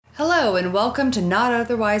Hello, and welcome to Not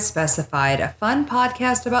Otherwise Specified, a fun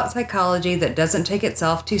podcast about psychology that doesn't take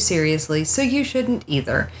itself too seriously, so you shouldn't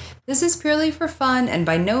either. This is purely for fun and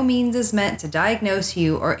by no means is meant to diagnose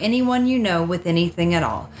you or anyone you know with anything at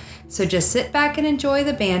all. So just sit back and enjoy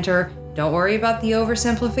the banter, don't worry about the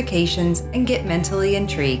oversimplifications, and get mentally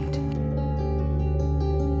intrigued.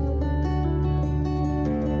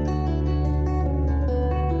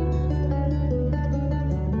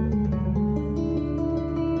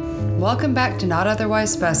 Welcome back to Not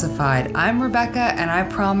Otherwise Specified. I'm Rebecca, and I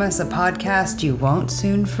promise a podcast you won't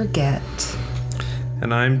soon forget.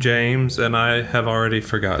 And I'm James, and I have already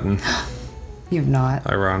forgotten. You've not.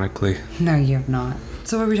 Ironically. No, you have not.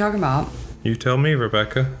 So what are we talking about? You tell me,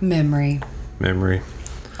 Rebecca. Memory.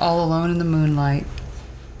 All Alone in the Moonlight.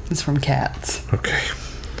 It's from Cats. Okay.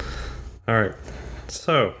 All right.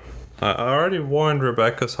 So, I already warned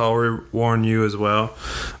Rebecca, so I'll warn you as well.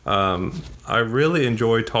 I really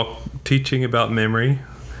enjoy teaching about memory.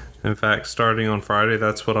 In fact, starting on Friday,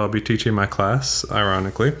 that's what I'll be teaching my class,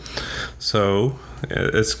 ironically. So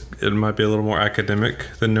it might be a little more academic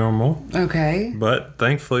than normal. Okay. But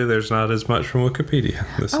thankfully, there's not as much from Wikipedia.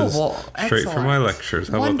 This is straight from my lectures.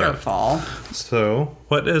 How Wonderful. about that? So,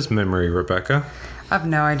 what is memory, Rebecca? I have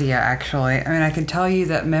no idea, actually. I mean, I can tell you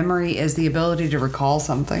that memory is the ability to recall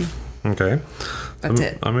something. Okay. That's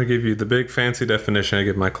it. I'm going to give you the big fancy definition I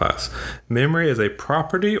give my class. Memory is a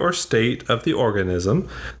property or state of the organism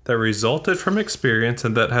that resulted from experience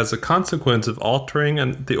and that has a consequence of altering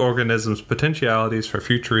the organism's potentialities for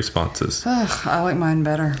future responses. Ugh, I like mine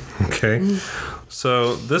better. Okay.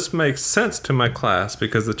 So this makes sense to my class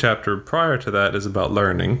because the chapter prior to that is about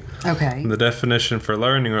learning. Okay. And the definition for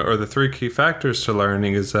learning, or the three key factors to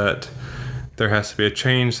learning, is that there has to be a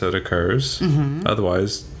change that occurs. Mm-hmm.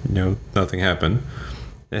 Otherwise, nothing happened.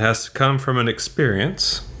 It has to come from an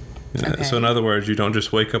experience. Okay. So in other words, you don't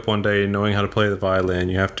just wake up one day knowing how to play the violin.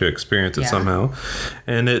 You have to experience it somehow.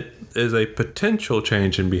 And it is a potential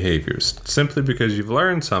change in behaviors. Simply because you've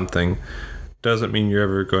learned something doesn't mean you're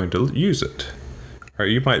ever going to use it. Or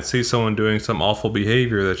you might see someone doing some awful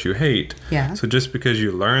behavior that you hate. Yeah. So just because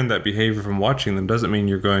you learned that behavior from watching them doesn't mean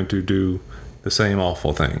you're going to do the same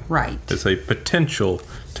awful thing. Right. It's a potential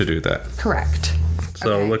to do that. Correct.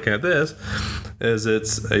 So looking at this, it's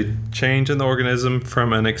a change in the organism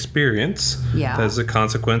from an experience that is a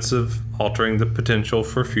consequence of altering the potential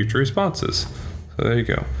for future responses. So there you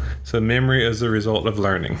go. So memory is the result of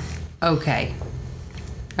learning. Okay.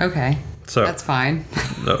 So that's fine.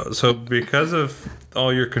 So because of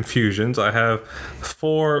all your confusions, I have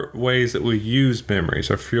 4 ways that we use memory.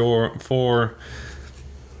 So four.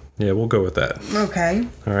 Yeah, we'll go with that. Okay.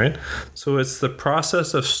 All right. So it's the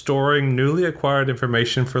process of storing newly acquired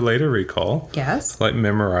information for later recall. Yes. Like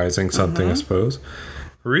memorizing something, I suppose.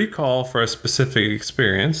 Recall for a specific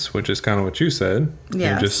experience, which is kind of what you said.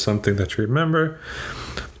 Yes. Just something that you remember.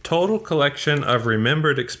 Total collection of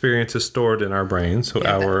remembered experiences stored in our brain. So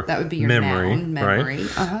our that would be your memory. Right?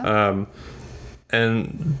 Uh-huh.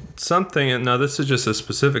 And something, and now this is just a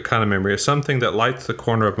specific kind of memory, is something that lights the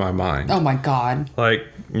corner of my mind. Oh my God. Like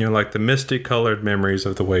the misty colored memories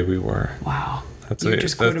of the way we were. Wow. You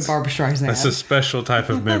just quoted Barbra Streisand. That's a special type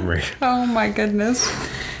of memory. Oh my goodness.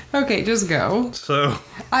 Okay, just go. So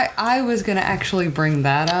I was going to actually bring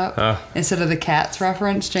that up instead of the Cats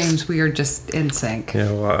reference. James, we are just in sync.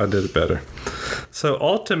 Yeah, well, I did it better. So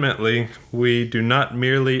ultimately, we do not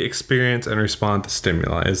merely experience and respond to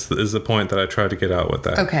stimuli is the point that I try to get out with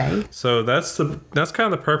that. Okay. So that's kind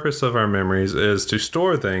of the purpose of our memories, is to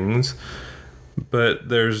store things, but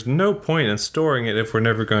there's no point in storing it if we're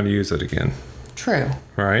never going to use it again. True.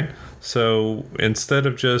 Right? So instead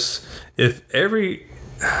of just if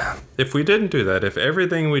we didn't do that, if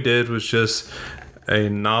everything we did was just a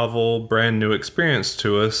novel, brand new experience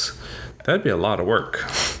to us, that'd be a lot of work.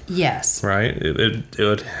 Yes. Right? It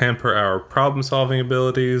would hamper our problem-solving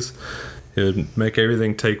abilities. It would make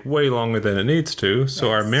everything take way longer than it needs to.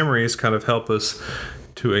 So our memories kind of help us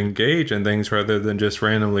to engage in things rather than just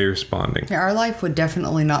randomly responding. Yeah, our life would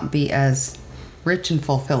definitely not be as rich and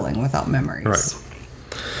fulfilling without memories. Right.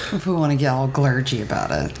 If we want to get all glurgy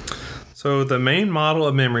about it. So the main model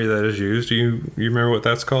of memory that is used, do you remember what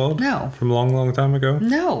that's called? No. From a long, long time ago?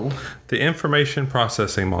 No. The information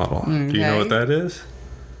processing model. Okay. Do you know what that is?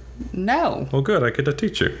 No. Well, good. I get to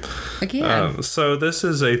teach you. Again. So this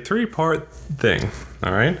is a 3-part thing.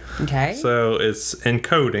 All right? Okay. So it's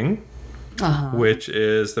encoding, which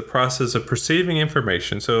is the process of perceiving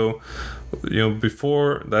information. So,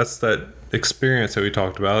 before that's that experience that we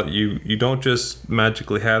talked about, you don't just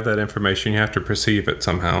magically have that information. You have to perceive it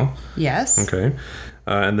somehow. Yes. Okay.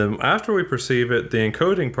 And then after we perceive it, the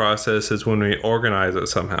encoding process is when we organize it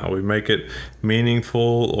somehow. We make it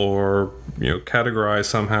meaningful or categorize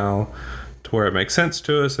somehow to where it makes sense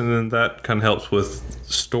to us, and then that kind of helps with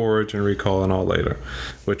storage and recall and all later,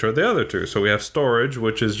 which are the other two. So we have storage,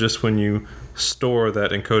 which is just when you store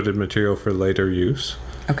that encoded material for later use.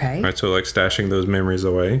 Okay. Right, so like stashing those memories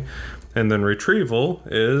away. And then retrieval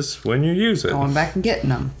is when you use it. Going back and getting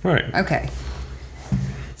them. Right. Okay.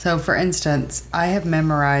 So, for instance, I have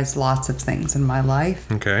memorized lots of things in my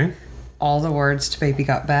life. Okay. All the words to Baby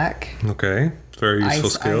Got Back. Okay. Very useful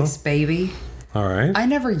skill. Ice Baby. All right. I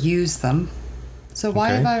never use them. So why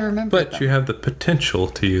have I remembered them? But you have the potential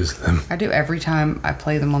to use them. I do. Every time I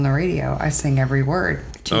play them on the radio, I sing every word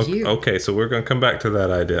to you. Okay, so we're going to come back to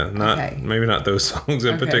that idea. Maybe not those songs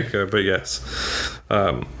in particular, but yes.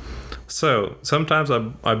 So sometimes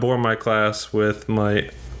I bore my class with my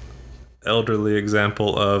elderly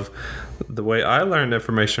example of the way I learned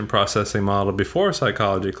information processing model before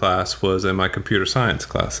psychology class was in my computer science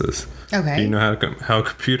classes. Okay. Do you know how a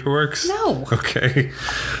computer works? No. Okay.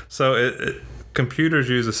 So computers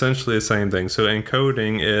use essentially the same thing. So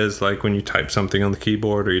encoding is like when you type something on the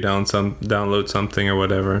keyboard or you download something or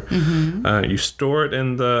whatever. Mm-hmm. You store it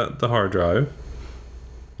in the hard drive.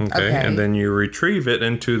 Okay. And then you retrieve it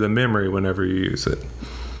into the memory whenever you use it.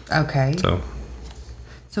 Okay.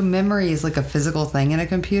 So memory is like a physical thing in a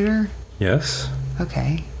computer? Yes.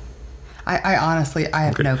 Okay. I honestly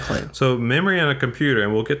have no clue. So memory on a computer,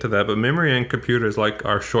 and we'll get to that, but memory on a computer is like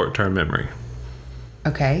our short-term memory.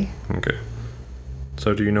 Okay. Okay.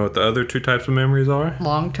 So do you know what the other two types of memories are?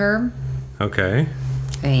 Long term. Okay.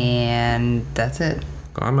 And that's it.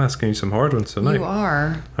 I'm asking you some hard ones tonight. You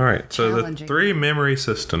are. All right. So the three memory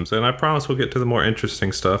systems, and I promise we'll get to the more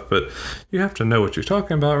interesting stuff, but you have to know what you're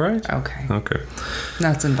talking about, right? Okay. Okay.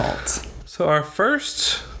 Nuts and bolts. So our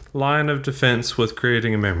first line of defense with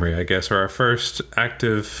creating a memory, I guess, or our first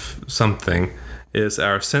active something is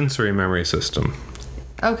our sensory memory system.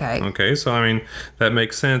 Okay. Okay, so I mean, that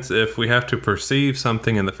makes sense. If we have to perceive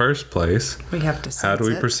something in the first place, we have to sense how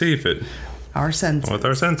do we perceive it? Our senses. With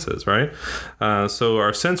our senses, right? So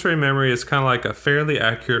our sensory memory is kind of like a fairly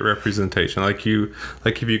accurate representation. Like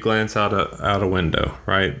if you glance out a window,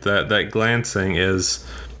 right? That glancing is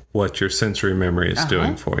what your sensory memory is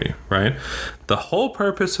doing for you, right? The whole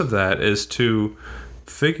purpose of that is to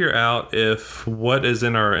figure out if what is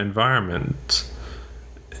in our environment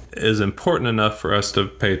is important enough for us to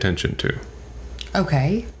pay attention to.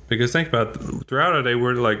 Okay. Because think about throughout our day,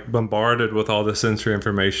 we're like bombarded with all the sensory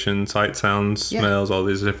information, sight, sounds, smells, all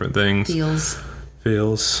these different things.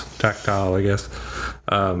 Feels, tactile, I guess.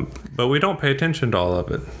 But we don't pay attention to all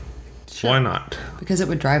of it. Sure. Why not? Because it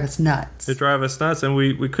would drive us nuts. It drive us nuts, and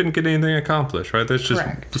we couldn't get anything accomplished, right? There's just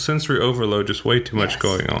sensory overload, just way too much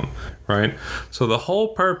going on, right? So the whole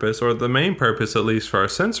purpose, or the main purpose at least for our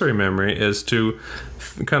sensory memory, is to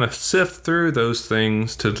kind of sift through those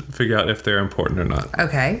things to figure out if they're important or not.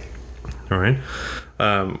 Okay. All right.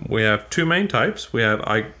 We have two main types. We have,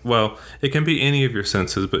 it can be any of your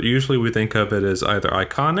senses, but usually we think of it as either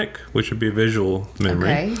iconic, which would be visual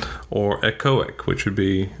memory, or echoic, which would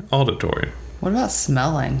be auditory. What about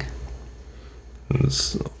smelling?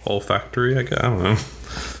 It's olfactory, I don't know.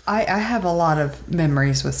 I have a lot of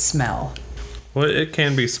memories with smell. Well, it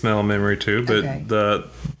can be smell memory too, but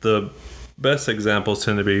the best examples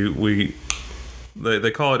tend to be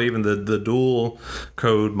they call it even the dual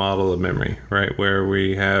code model of memory, right? Where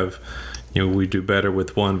we have, we do better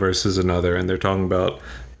with one versus another, and they're talking about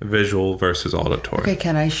visual versus auditory. Okay,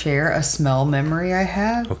 can I share a smell memory I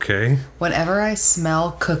have? Okay. Whenever I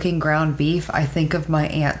smell cooking ground beef, I think of my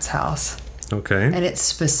aunt's house. Okay. And it's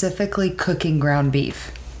specifically cooking ground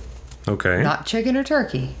beef. Okay. Not chicken or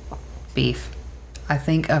turkey. Beef. I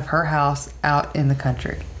think of her house out in the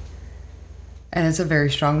country. And it's a very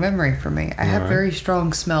strong memory for me. I have very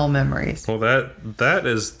strong smell memories. Well, that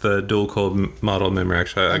is the dual code model memory,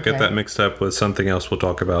 actually. I get that mixed up with something else we'll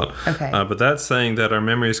talk about. Okay. But that's saying that our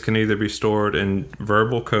memories can either be stored in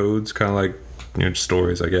verbal codes, kind of like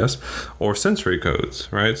stories, I guess, or sensory codes,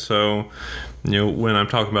 right? So, when I'm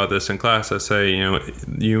talking about this in class, I say,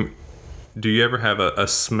 do you ever have a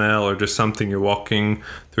smell or just something, you're walking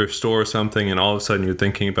through a store or something, and all of a sudden you're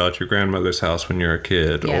thinking about your grandmother's house when you're a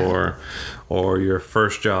kid, or your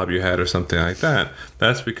first job you had or something like that?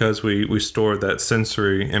 That's because we stored that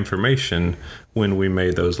sensory information when we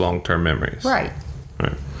made those long-term memories. Right.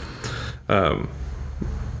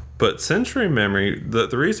 But sensory memory, the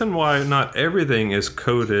reason why not everything is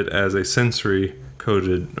coded as a sensory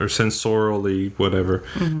coded or sensorially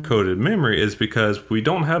coded memory is because we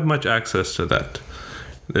don't have much access to that.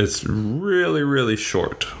 It's really, really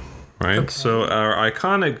short, right? Okay. So our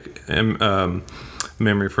iconic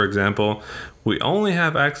memory, for example, we only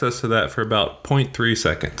have access to that for about 0.3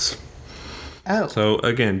 seconds. Oh. So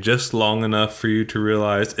again, just long enough for you to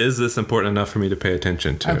realize, is this important enough for me to pay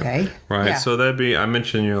attention to? Okay. Right. Yeah. So that'd be, I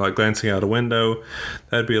mentioned, like glancing out a window.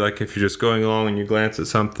 That'd be like if you're just going along and you glance at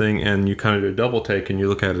something and you kind of do a double take and you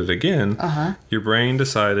look at it again. Your brain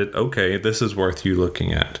decided, okay, this is worth you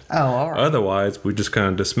looking at. Oh, all right. Otherwise, we just kind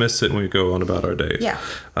of dismiss it and we go on about our days. Yeah.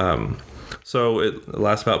 So it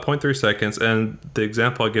lasts about 0.3 seconds. And the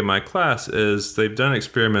example I give my class is they've done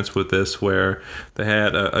experiments with this where they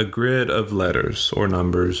had a grid of letters or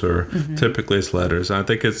numbers, or typically it's letters. And I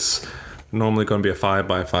think it's normally going to be a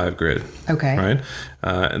 5x5 grid. Okay. Right?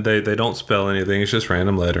 And they don't spell anything. It's just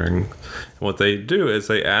random lettering. And what they do is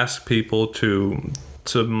they ask people to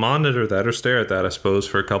monitor that or stare at that, I suppose,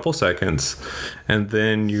 for a couple seconds. And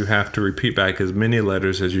then you have to repeat back as many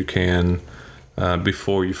letters as you can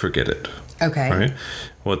before you forget it. Okay. Right.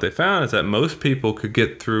 What they found is that most people could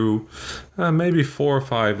get through maybe 4 or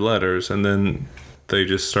 5 letters, and then they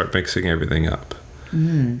just start mixing everything up.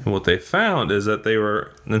 And what they found is that they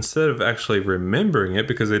were, instead of actually remembering it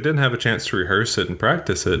because they didn't have a chance to rehearse it and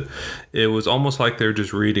practice it, it was almost like they were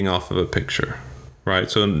just reading off of a picture. Right.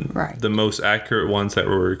 So the most accurate ones that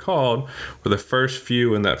were recalled were the first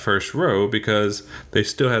few in that first row because they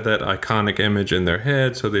still had that iconic image in their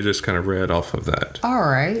head. So they just kind of read off of that. All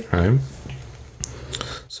right. Right.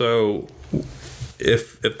 So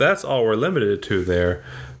if that's all we're limited to there,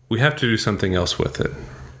 we have to do something else with it.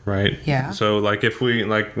 Right. Yeah. So like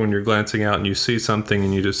when you're glancing out and you see something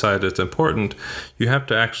and you decide it's important, you have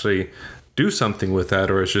to actually do something with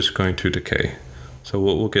that or it's just going to decay. So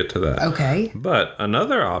we'll get to that. Okay. But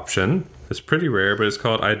another option is pretty rare, but it's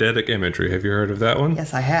called eidetic imagery. Have you heard of that one?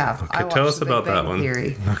 Yes, I have. Okay, tell us about that one.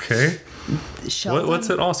 Theory. Okay. What's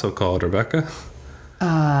it also called, Rebecca?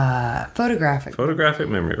 Photographic. Photographic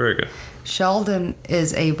memory. Very good. Sheldon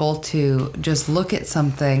is able to just look at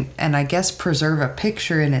something and I guess preserve a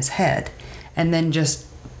picture in his head and then just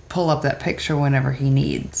pull up that picture whenever he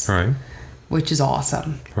needs. Right. Which is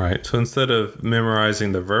awesome. Right. So instead of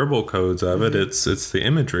memorizing the verbal codes of it, it's the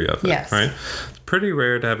imagery of it. Yes. Right. It's pretty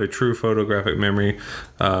rare to have a true photographic memory.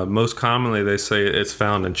 Most commonly, they say it's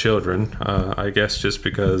found in children. I guess just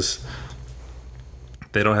because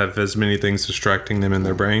they don't have as many things distracting them in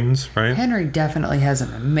their brains. Right. Henry definitely has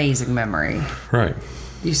an amazing memory. Right.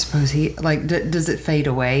 You suppose he does it fade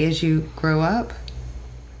away as you grow up?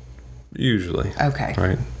 Usually. Okay.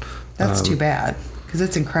 Right. That's too bad. Because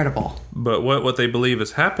it's incredible. But what they believe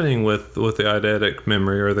is happening with the eidetic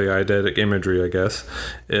memory or the eidetic imagery, I guess,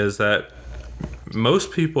 is that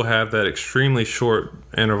most people have that extremely short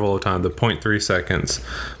interval of time, the 0.3 seconds.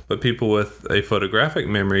 But people with a photographic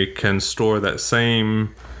memory can store that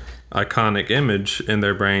same iconic image in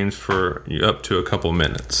their brains for up to a couple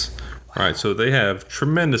minutes. All right, so they have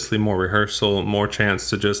tremendously more rehearsal, more chance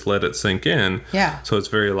to just let it sink in. Yeah. So it's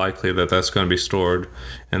very likely that that's going to be stored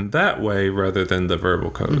in that way rather than the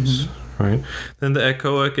verbal codes, right? Then the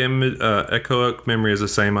echoic memory is the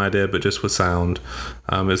same idea, but just with sound.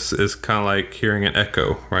 It's kind of like hearing an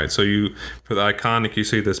echo, right? So for the iconic, you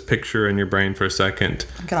see this picture in your brain for a second.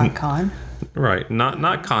 Like an icon. Right,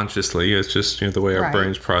 not consciously. It's just the way our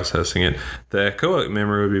brain's processing it. The echoic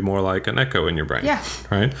memory would be more like an echo in your brain. Yeah.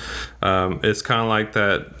 Right. It's kind of like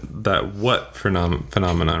that what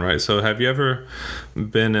phenomenon, right? So have you ever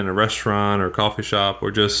been in a restaurant or coffee shop or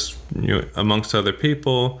just amongst other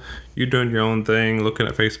people, you're doing your own thing, looking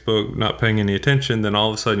at Facebook, not paying any attention, then all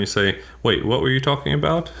of a sudden you say, "Wait, what were you talking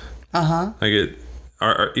about?" Like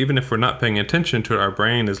even if we're not paying attention to it, our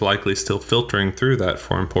brain is likely still filtering through that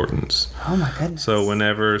for importance. Oh my goodness. So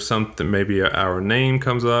whenever something, maybe our name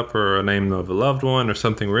comes up or a name of a loved one or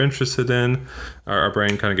something we're interested in, our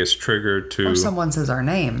brain kind of gets triggered to... Or someone says our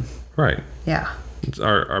name. Right. Yeah.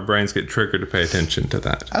 Our brains get triggered to pay attention to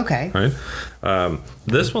that. Okay. Right.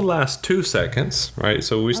 This one lasts 2 seconds, right?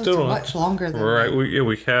 So we still don't... much longer than... Right.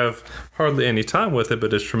 We have hardly any time with it,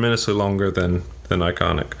 but it's tremendously longer than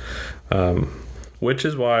iconic. Which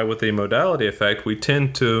is why with the modality effect, we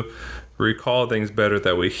tend to recall things better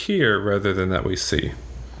that we hear rather than that we see.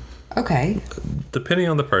 Okay. Depending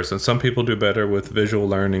on the person. Some people do better with visual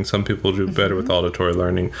learning. Some people do better with auditory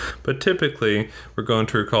learning. But typically, we're going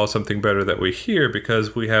to recall something better that we hear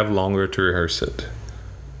because we have longer to rehearse it.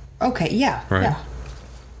 Okay, yeah. Right? Yeah.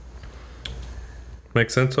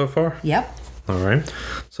 Make sense so far? Yep. All right.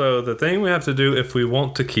 So the thing we have to do if we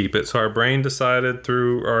want to keep it, so our brain decided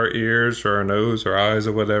through our ears or our nose or eyes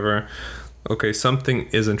or whatever, okay, something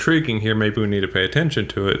is intriguing here, maybe we need to pay attention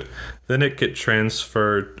to it, then it gets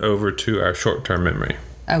transferred over to our short-term memory.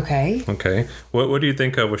 Okay. Okay. What do you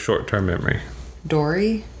think of with short-term memory?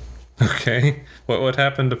 Dory. Okay. What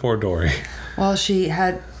happened to poor Dory? Well, she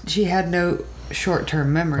had no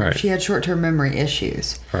short-term memory. Right. She had short-term memory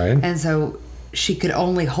issues. Right. And so she could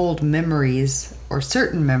only hold memories or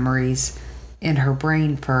certain memories in her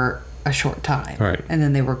brain for a short time. Right. And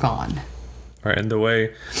then they were gone. Right. And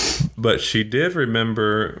but she did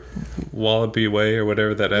remember Wallaby Way or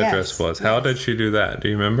whatever that address was. How did she do that? Do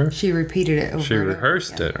you remember? She repeated it over. She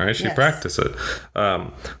rehearsed it, right? She Yes. practiced it.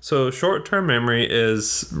 So short-term memory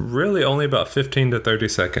is really only about 15 to 30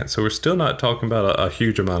 seconds. So we're still not talking about a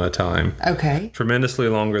huge amount of time. Okay. Tremendously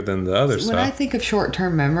longer than the other stuff. When I think of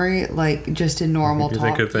short-term memory, like just in normal you talk,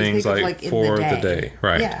 think of things like in for the day,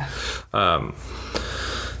 right? Yeah.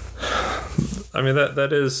 I mean,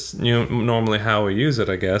 that is, normally how we use it,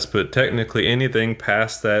 I guess. But technically, anything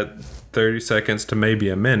past that 30 seconds to maybe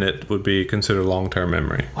a minute would be considered long-term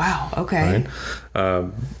memory. Wow. Okay.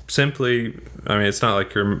 Right? Simply, I mean, it's not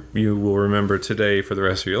like you will remember today for the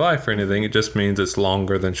rest of your life or anything. It just means it's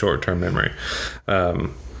longer than short-term memory.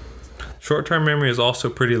 Short-term memory is also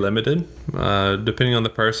pretty limited. Depending on the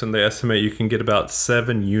person, they estimate you can get about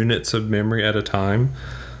 7 units of memory at a time.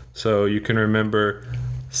 So you can remember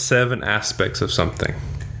 7 aspects of something.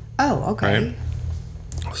 Oh, okay. Right?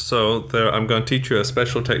 So I'm going to teach you a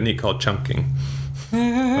special technique called chunking. All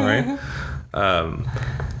right?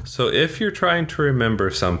 So if you're trying to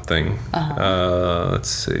remember something, let's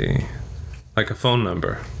see, like a phone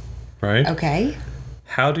number, right? Okay.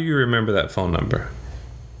 How do you remember that phone number?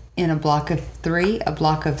 In a block of 3, a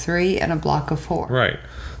block of 3, and a block of 4. Right.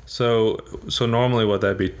 So normally what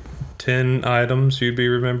that'd be 10 items you'd be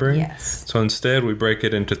remembering? Yes. So instead we break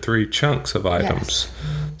it into 3 chunks of items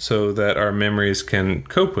so that our memories can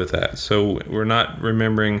cope with that. So we're not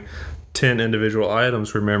remembering 10 individual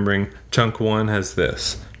items, remembering chunk 1 has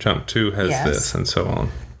this, chunk 2 has this, and so on,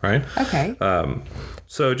 right? Okay.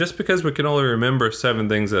 So just because we can only remember 7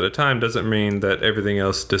 things at a time doesn't mean that everything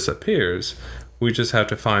else disappears. We just have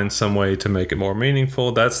to find some way to make it more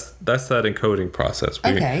meaningful. That's that encoding process.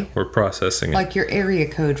 We're processing it. Like your area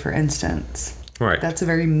code, for instance. Right. That's a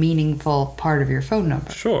very meaningful part of your phone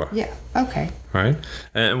number. Sure. Yeah. Okay. Right.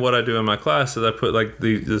 And what I do in my class is I put like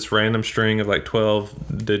this random string of like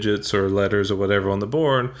 12 digits or letters or whatever on the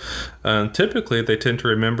board. And typically they tend to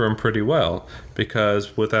remember them pretty well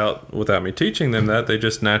because without me teaching them that, they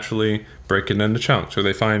just naturally break it into chunks or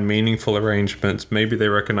they find meaningful arrangements. Maybe they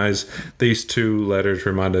recognize these 2 letters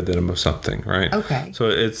reminded them of something, right? Okay. So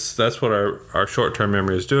that's what our short-term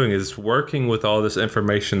memory is doing, is working with all this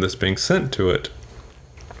information that's being sent to it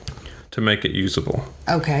to make it usable.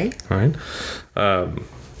 Okay. Right.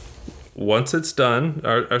 Once it's done,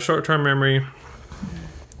 our short-term memory,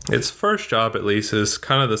 its first job at least is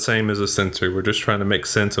kind of the same as a sensory. We're just trying to make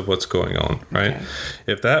sense of what's going on, right? Okay.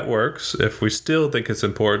 If that works, if we still think it's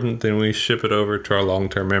important, then we ship it over to our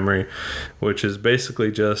long-term memory, which is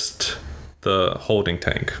basically just the holding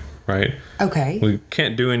tank, right? Okay. We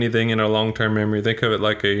can't do anything in our long-term memory. Think of it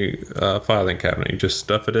like a filing cabinet. You just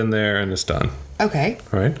stuff it in there and it's done. Okay.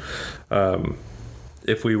 Right?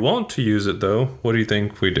 If we want to use it, though, what do you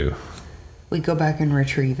think we do? We go back and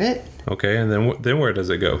retrieve it. Okay, and then where does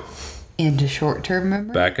it go? Into short-term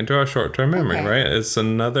memory? Back into our short-term memory, Okay. right? It's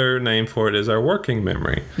another name for it is our working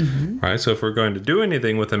memory, right? So if we're going to do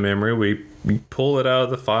anything with a memory, we pull it out of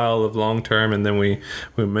the file of long-term, and then we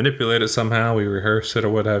manipulate it somehow, we rehearse it or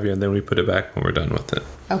what have you, and then we put it back when we're done with it.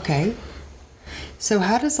 Okay. So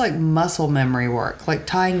how does like muscle memory work? Like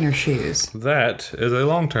tying your shoes? That is a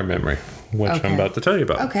long-term memory, which Okay. I'm about to tell you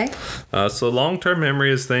about. Okay. So long-term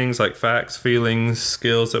memory is things like facts, feelings,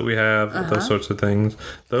 skills that we have, those sorts of things.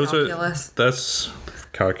 Calculus. That's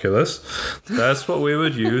calculus. That's what we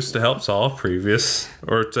would use to help solve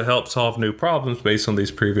new problems based on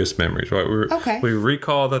these previous memories, right? We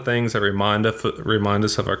recall the things that remind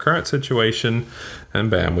us of our current situation, and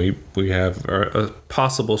bam, we have a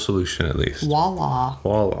possible solution at least. Voila.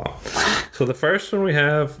 So the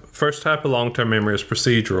first type of long-term memory is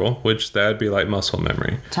procedural, which that'd be like muscle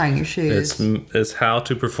memory. Tying your shoes. It's how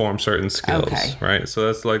to perform certain skills, Okay. right? So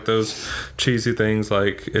that's like those cheesy things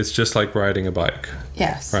like it's just like riding a bike,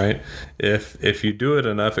 Yes. right? If you do it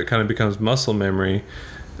enough, it kind of becomes muscle memory.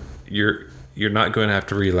 You're not going to have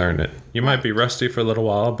to relearn it. You might be rusty for a little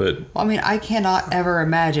while, but Well, I mean, I cannot ever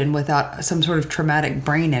imagine without some sort of traumatic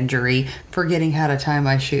brain injury forgetting how to tie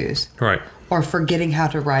my shoes right. or forgetting how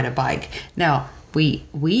to ride a bike. Now, we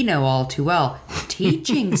know all too well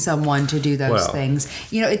teaching someone to do those Well. things.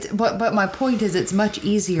 But my point is, it's much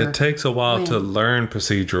easier. It takes a while to learn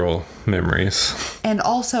procedural memories. And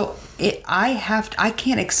also, I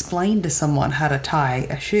can't explain to someone how to tie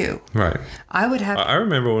a shoe. Right. I would have. I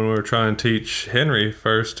remember when we were trying to teach Henry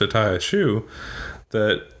first to tie a shoe,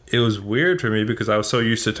 that it was weird for me because I was so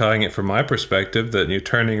used to tying it from my perspective that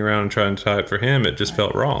turning around and trying to tie it for him, it just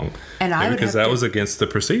felt wrong. And I would because have that to- was against the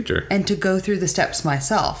procedure. And to go through the steps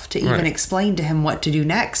myself to even Right. explain to him what to do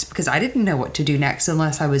next, because I didn't know what to do next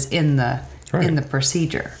unless I was in the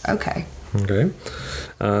procedure. Okay. Okay.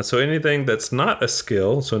 So anything that's not a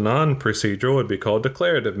skill, so non-procedural, would be called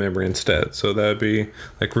declarative memory instead. So that would be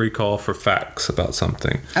like recall for facts about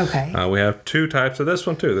something. Okay. We have two types of this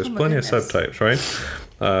one too. There's Oh my plenty goodness. of subtypes, right?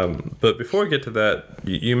 But before we get to that,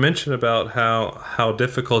 you mentioned about how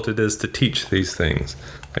difficult it is to teach these things.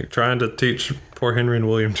 Like trying to teach poor Henry and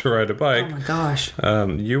William to ride a bike. Oh my gosh.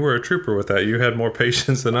 You were a trooper with that. You had more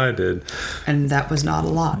patience than I did. And that was not a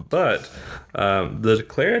lot. But the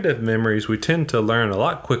declarative memories we tend to learn a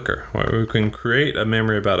lot quicker. Right? We can create a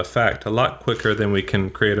memory about a fact a lot quicker than we can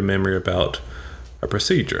create a memory about a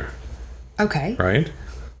procedure, Okay. right?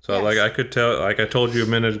 So Yes. like I could tell, like I told you a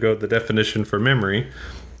minute ago, the definition for memory,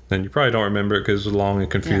 and you probably don't remember it because it was long and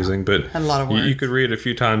confusing, but Had a lot of you words. could read it a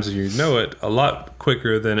few times and you know it a lot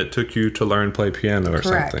quicker than it took you to learn play piano or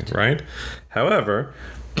Correct. something, right? However,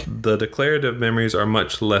 the declarative memories are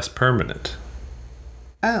much less permanent.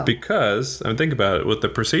 Oh. Because, I mean, think about it, with the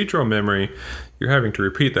procedural memory, you're having to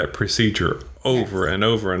repeat that procedure over and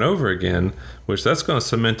over and over again, which that's going to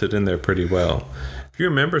cement it in there pretty well. If you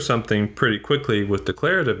remember something pretty quickly with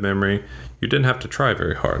declarative memory, you didn't have to try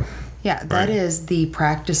very hard. Yeah, that is the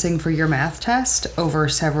practicing for your math test over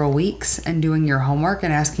several weeks and doing your homework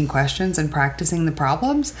and asking questions and practicing the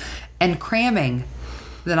problems and cramming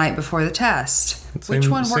the night before the test. Which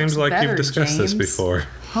one works Seems like better, you've discussed this James? before.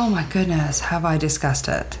 Oh my goodness, have I discussed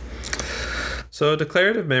it? So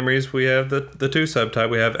declarative memories, we have the two subtype.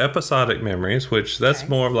 We have episodic memories, which that's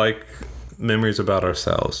more of like memories about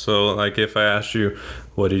ourselves. So like if I asked you,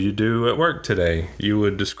 what did you do at work today? You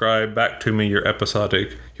would describe back to me your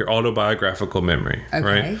autobiographical memory, Okay.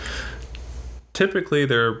 right? Typically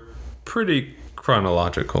they're pretty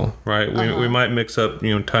chronological, right? We might mix up,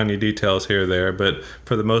 tiny details here or there, but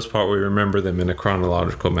for the most part we remember them in a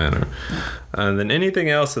chronological manner. And then anything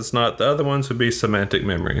else that's not the other ones would be semantic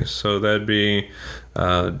memories. So that'd be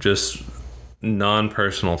just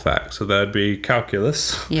non-personal facts. So that'd be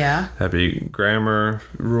calculus. Yeah. That'd be grammar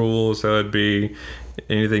rules. That would be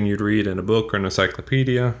anything you'd read in a book or an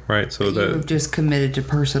encyclopedia, right? So You've just committed to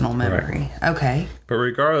personal memory. Okay. but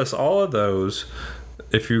regardless, all of those,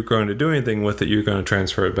 if you're going to do anything with it, you're going to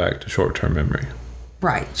transfer it back to short-term memory,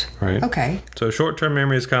 Right. right? Okay. So short-term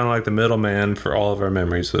memory is kind of like the middleman for all of our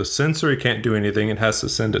memories. So sensory can't do anything, it has to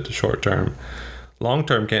send it to short-term.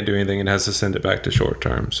 Long-term can't do anything, it has to send it back to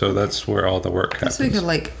short-term. So that's where all the work happens. So we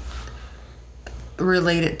could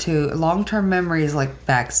relate it to long-term memory is like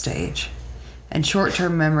backstage, and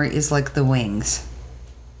short-term memory is like the wings,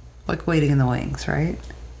 like waiting in the wings, right?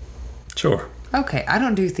 Sure. Okay, I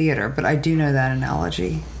don't do theater, but I do know that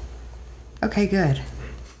analogy. Okay, good.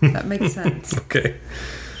 That makes sense. Okay.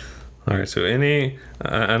 All right. So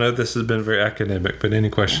I know this has been very academic, but any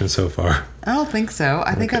questions so far? I don't think so.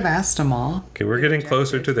 I think I've asked them all. Okay, we're getting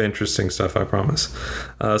closer to the interesting stuff, I promise.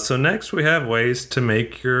 So next we have ways to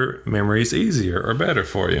make your memories easier or better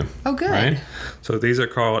for you. Oh, good. Right? So these are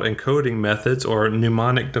called encoding methods or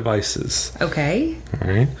mnemonic devices. Okay. All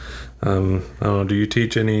right. I don't know, do you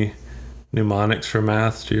teach any mnemonics for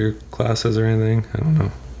math to your classes or anything? I don't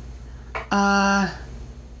know.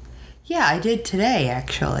 Yeah, I did today,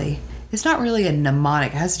 actually. It's not really a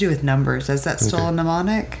mnemonic. It has to do with numbers. Is that still a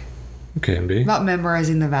mnemonic? It can be. About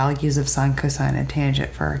memorizing the values of sine, cosine, and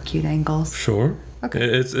tangent for acute angles. Sure. Okay.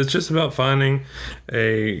 It's just about finding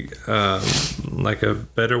a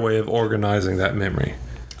better way of organizing that memory.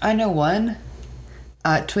 I know one.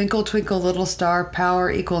 Twinkle, twinkle, little star,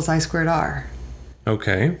 power equals I squared R.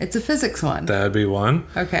 Okay. It's a physics one. That'd be one.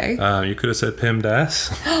 Okay. You could have said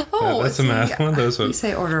PEMDAS. Oh, that's a math one. Those You ones.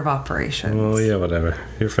 say order of operations. Well, yeah, whatever.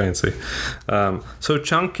 You're fancy. So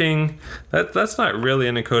chunking, that's not really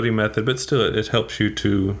an encoding method, but still it helps you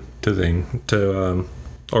to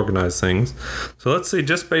organize things. So let's see,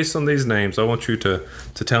 just based on these names, I want you to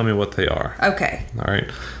tell me what they are. Okay. All right.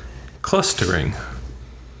 Clustering.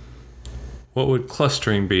 What would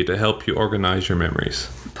clustering be to help you organize your memories?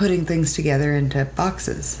 Putting things together into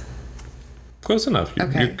boxes. Close enough. You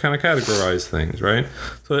Okay. kind of categorize things, right?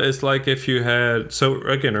 So it's like if you had... So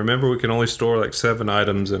again, remember we can only store like 7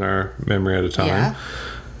 items in our memory at a time. Yeah.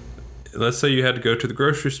 let's say you had to go to the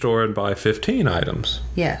grocery store and buy 15 items.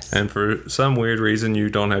 Yes. And for some weird reason, you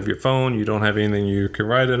don't have your phone, you don't have anything you can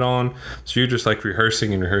write it on. So you're just like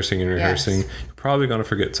rehearsing and rehearsing and rehearsing. Yes. You're probably going to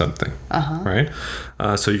forget something. Uh-huh.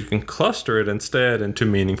 Right? So you can cluster it instead into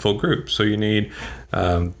meaningful groups. So you need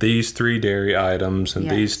these 3 dairy items and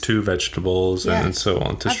Yes. these 2 vegetables and so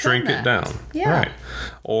on to I've shrink done it that. down. Yeah. Right.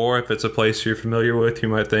 Or if it's a place you're familiar with, you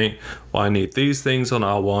might think, well, I need these things on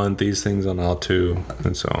aisle 1, these things on aisle 2,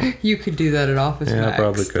 and so on. You could do that at Office Yeah, Max. I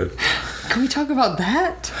probably could. Can we talk about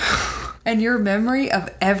that? And your memory of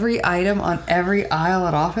every item on every aisle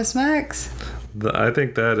at Office Max? I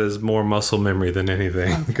think that is more muscle memory than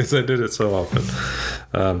anything because I did it so often.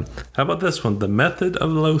 How about this one? The method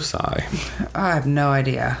of loci. I have no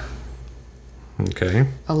idea. Okay.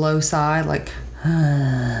 A loci, like...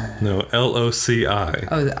 No, LOCI.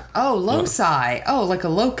 Loci. Oh, like a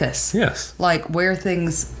locus. Yes. Like where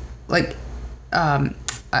things... Like... a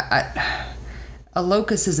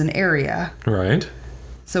locus is an area. Right.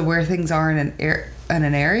 So where things are in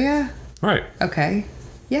an area? Right. Okay.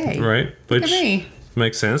 Yay. Right. Look Which at me.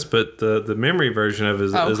 makes sense, but the memory version of it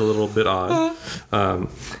is a little bit odd.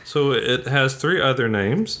 So it has 3 other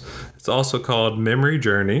names. It's also called Memory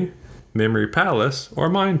Journey, Memory Palace, or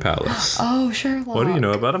Mind Palace. Oh, Sherlock. What do you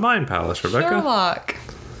know about a Mind Palace, Rebecca? Sherlock.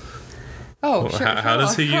 Oh, How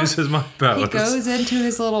does he use his Mind Palace? He goes into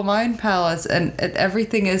his little mind palace, and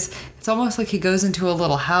everything is... It's almost like he goes into a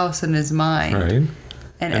little house in his mind. Right.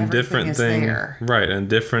 And everything different is things, there. right? And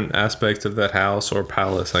different aspects of that house or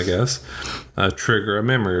palace, I guess, trigger a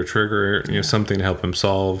memory or trigger something to help him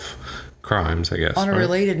solve crimes, I guess. On a right?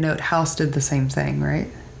 related note, House did the same thing, right?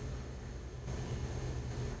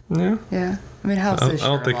 Yeah. Yeah. I mean, House is I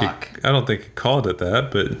don't Sherlock. think I don't think he called it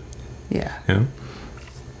that, but Yeah. yeah.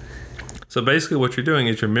 So basically, what you're doing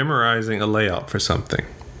is you're memorizing a layout for something.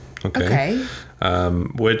 Okay.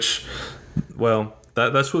 Which, well,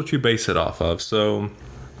 that's what you base it off of. So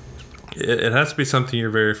it has to be something you're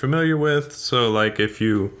very familiar with. So like if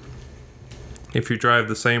you drive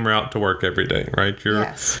the same route to work every day, right?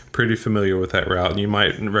 You're pretty familiar with that route, and you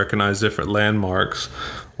might recognize different landmarks,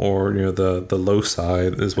 or the loci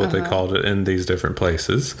is what they called it in these different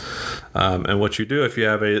places. And what you do if you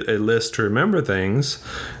have a list to remember things,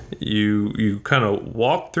 you kind of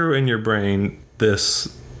walk through in your brain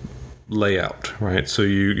this layout, right? So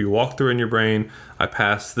you walk through in your brain, I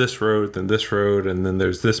pass this road, then this road, and then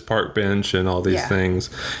there's this park bench and all these things,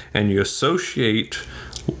 and you associate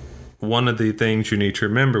one of the things you need to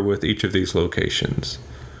remember with each of these locations.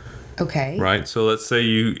 Okay. Right? So let's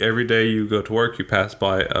say every day you go to work, you pass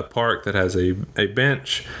by a park that has a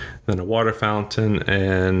bench, then a water fountain,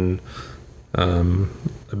 and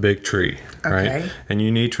a big tree, right? Okay. And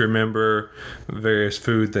you need to remember various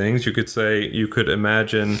food things. You could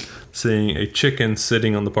imagine seeing a chicken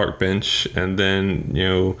sitting on the park bench, and then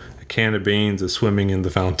a can of beans is swimming in the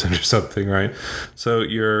fountain or something, right? So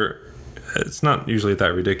it's not usually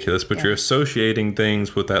that ridiculous, but you're associating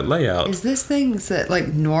things with that layout. Is this things that like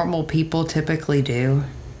normal people typically do?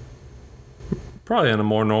 Probably in a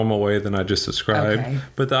more normal way than I just described. Okay.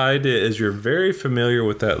 But the idea is you're very familiar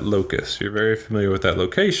with that locus. You're very familiar with that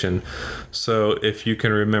location. So if you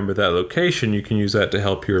can remember that location, you can use that to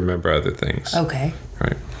help you remember other things. Okay.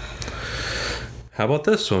 Right. How about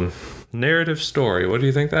this one? Narrative story. What do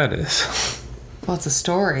you think that is? Well, it's a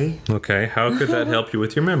story. Okay. How could that help you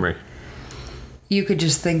with your memory? You could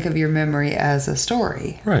just think of your memory as a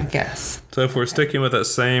story, Right. I guess. So if we're sticking with that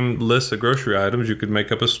same list of grocery items, you could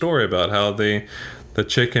make up a story about how the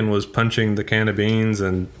chicken was punching the can of beans,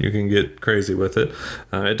 and you can get crazy with it.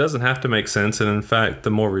 It doesn't have to make sense, and in fact,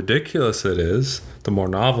 the more ridiculous it is, the more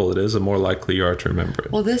novel it is, the more likely you are to remember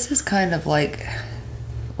it. Well, this is kind of like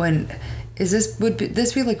would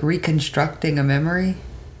this be like reconstructing a memory?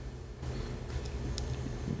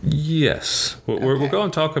 Yes. We'll go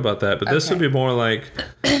and talk about that, but this would be more like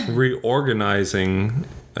reorganizing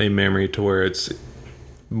a memory to where it's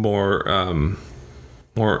more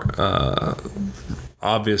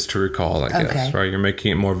obvious to recall, I guess, right? You're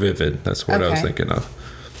making it more vivid. That's what I was thinking of,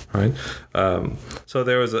 right? So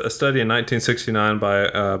there was a study in 1969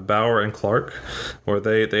 by Bauer and Clark, where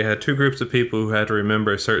they had 2 groups of people who had to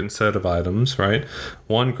remember a certain set of items, right?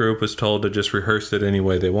 One group was told to just rehearse it any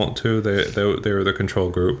way they want to. They were the control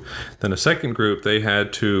group. Then a second group, they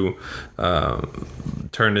had to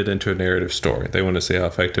turn it into a narrative story. They wanted to see how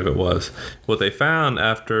effective it was. What they found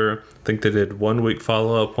after, I think they did 1 week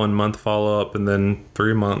follow-up, 1 month follow-up, and then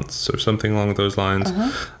 3 months or something along those lines.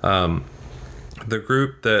 The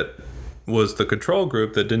group that was the control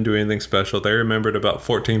group that didn't do anything special, they remembered about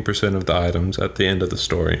 14% of the items at the end of the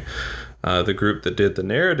story. The group that did the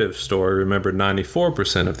narrative story remembered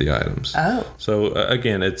 94% of the items. Oh. So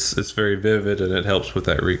again, it's very vivid and it helps with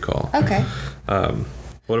that recall. Okay.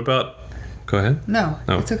 What about... Go ahead. No,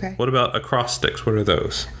 it's okay. What about acrostics? What are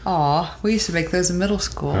those? Aw, we used to make those in middle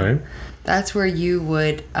school. All right. That's where you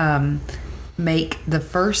would make the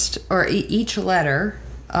first or each letter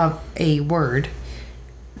of a word.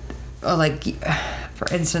 Like,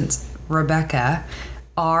 for instance, Rebecca,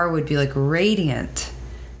 R would be like radiant,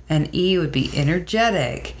 and E would be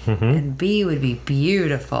energetic, and B would be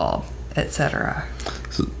beautiful, etc.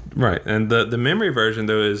 Right, and the memory version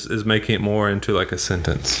though is making it more into like a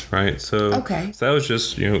sentence, right? So, Okay. So that was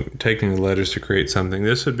just taking the letters to create something.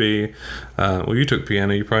 This would be, well, you took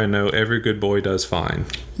piano, you probably know every good boy does fine.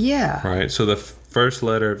 Yeah. Right. So the first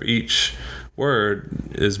letter of each word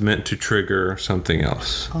is meant to trigger something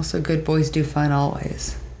else. Also, good boys do fine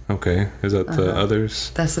always. Okay, is that the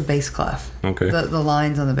others? That's the bass clef. Okay. The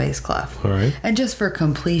lines on the bass clef. All right. And just for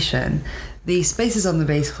completion, the spaces on the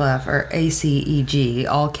bass clef are A, C, E, G.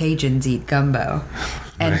 All Cajuns eat gumbo.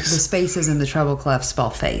 And Nice. the spaces in the treble clef spell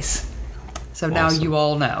face. So now Awesome. you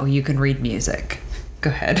all know you can read music. Go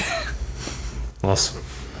ahead. Awesome.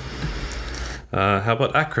 How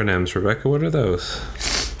about acronyms, Rebecca? What are those?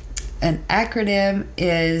 An acronym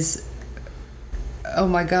is... Oh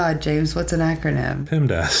my God, James, what's an acronym?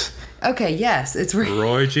 PEMDAS. Okay, yes, it's where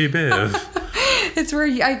Roy G. Biv. it's where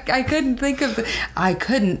I couldn't think of it. I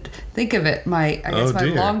guess my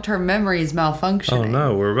dear. long-term memory is malfunctioning. Oh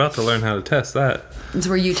no, we're about to learn how to test that. It's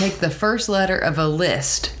where you take the first letter of a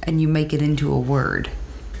list and you make it into a word.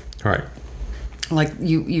 Right. Like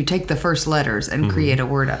you take the first letters and create a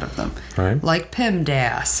word out of them. Right. Like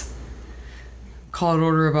PEMDAS. Called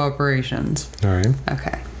Order of Operations. All right.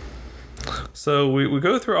 Okay. So we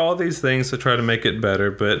go through all these things to try to make it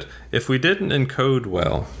better, but if we didn't encode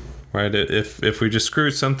well, right, if we just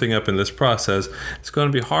screwed something up in this process, it's going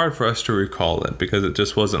to be hard for us to recall it because it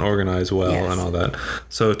just wasn't organized well. Yes. And all that.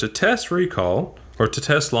 So to test recall, or to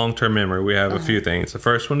test long-term memory, we have a few things. The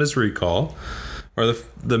first one is recall, or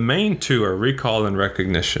the main two are recall and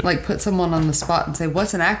recognition. Like put someone on the spot and say,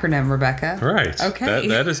 "What's an acronym, Rebecca?" Right. Okay.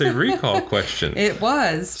 That is a recall question. It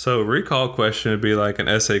was. So recall question would be like an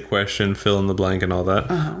essay question, fill in the blank and all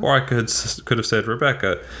that. Or I could have said,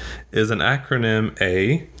 Rebecca, is an acronym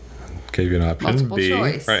A? Gave you an option. Multiple B.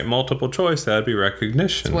 choice. Right. Multiple choice. That'd be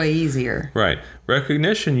recognition. It's way easier. Right.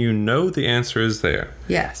 Recognition. You know the answer is there.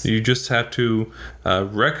 Yes. You just have to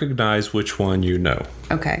recognize which one you know.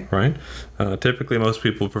 Okay. Right. Typically, most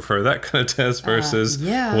people prefer that kind of test versus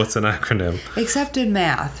yeah. what's an acronym. Except in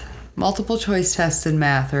math. Multiple choice tests in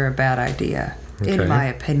math are a bad idea, Okay. in my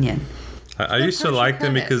opinion. I used to partial like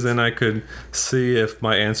them credit. because then I could see if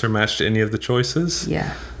my answer matched any of the choices.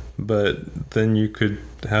 Yeah. But then you could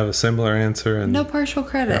have a similar answer. And No partial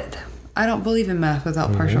credit. I don't believe in math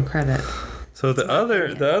without partial credit. so the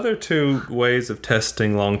other two ways of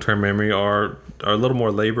testing long-term memory are a little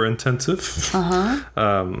more labor intensive. So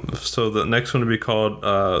the next one would be called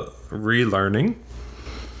relearning.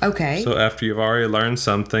 Okay. So after you've already learned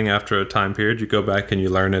something, after a time period, you go back and you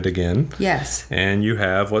learn it again. Yes. And you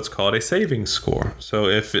have what's called a savings score. So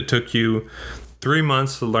if it took you 3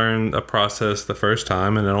 months to learn a process the first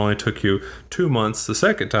time and it only took you 2 months the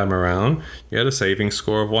second time around, you had a savings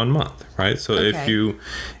score of 1 month, right? So Okay.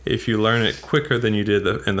 if you learn it quicker than you did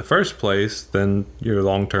in the first place, then your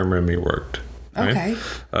long-term memory worked. Right?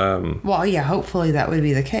 Okay. Well, yeah, hopefully that would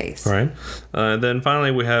be the case. Right. Then finally,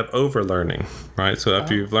 we have overlearning. Right. So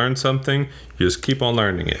after you've learned something, you just keep on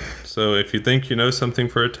learning it. So if you think you know something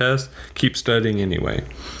for a test, keep studying anyway.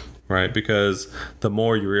 Right. Because the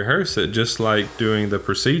more you rehearse it, just like doing the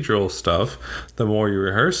procedural stuff, the more you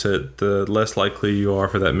rehearse it, the less likely you are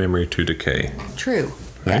for that memory to decay. True.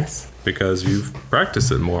 Right? Yes. Because you've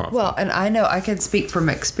practiced it more often. Well, and I know I can speak from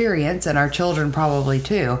experience, and our children probably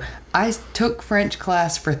too. I took French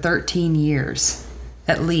class for 13 years,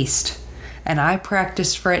 at least. And I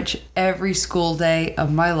practiced French every school day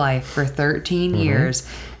of my life for 13 years.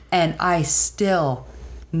 And I still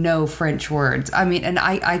know French words. I mean, and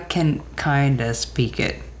I can kind of speak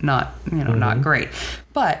it. Not, not great.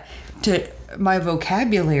 But my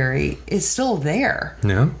vocabulary is still there.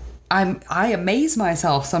 Yeah. I amaze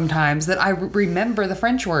myself sometimes that I remember the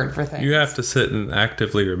French word for things. You have to sit and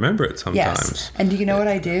actively remember it sometimes. Yes. And do you know what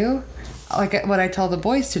I do? Like what I tell the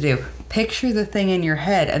boys to do. Picture the thing in your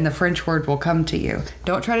head and the French word will come to you.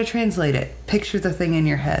 Don't try to translate it. Picture the thing in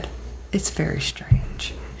your head. It's very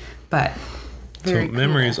strange. But Very So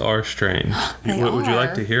memories cool. are strange. They Would you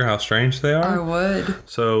like are. to hear how strange they I are? would.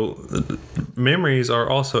 So memories are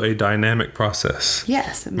also a dynamic process.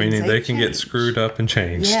 Yes. It means Meaning they can get change. screwed up and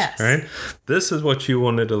changed. Yes. Right? This is what you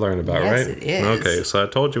wanted to learn about, Yes, right? it is. Okay, so I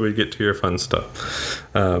told you we'd get to your fun stuff.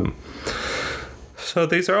 So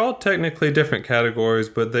these are all technically different categories,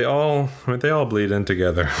 but they all bleed in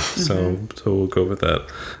together. So we'll go with that.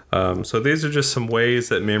 So these are just some ways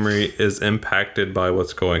that memory is impacted by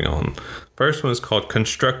what's going on. First one is called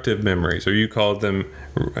constructive memories, or you called them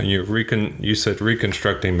you said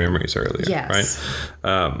reconstructing memories earlier, Yes.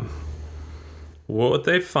 right? What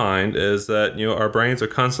they find is that our brains are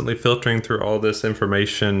constantly filtering through all this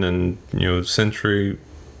information and sensory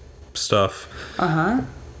stuff.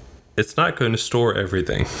 It's not going to store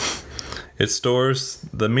everything. It stores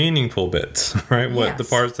the meaningful bits, right? What the Yes.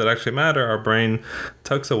 parts that actually matter, our brain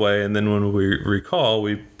tucks away, and then when we recall,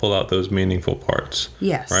 we pull out those meaningful parts.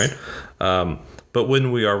 Yes. Right? But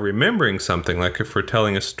when we are remembering something, like if we're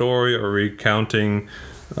telling a story or recounting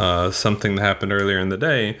something that happened earlier in the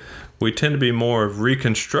day, we tend to be more of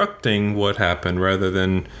reconstructing what happened rather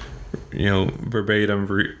than, verbatim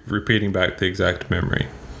repeating back the exact memory.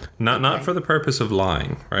 Not for the purpose of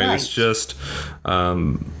lying, right? Right. It's just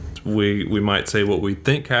we might say what we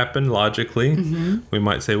think happened logically. We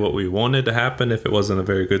might say what we wanted to happen if it wasn't a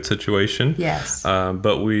very good situation. Yes.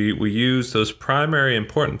 But we use those primary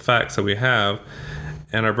important facts that we have,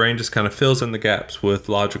 and our brain just kind of fills in the gaps with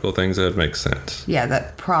logical things that make sense. Yeah,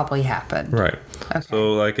 that probably happened. Right. Okay.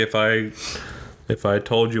 So like if I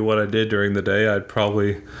told you what I did during the day,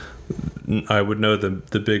 I would know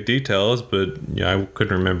the big details, but I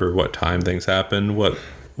couldn't remember what time things happened, what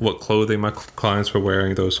clothing my clients were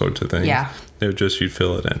wearing, those sorts of things. Yeah. It would just, you'd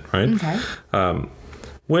fill it in, right? Okay.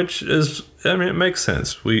 Which is, it makes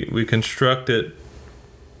sense. We construct it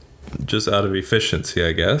just out of efficiency,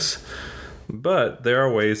 I guess. But there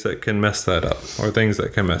are ways that can mess that up, or things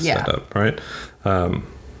that can mess that up, right?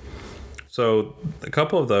 So a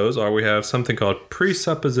couple of those are, we have something called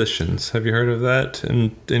presuppositions. Have you heard of that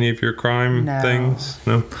in any of your crime No. things?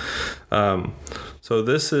 No. So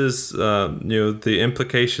this is, the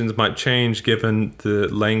implications might change given the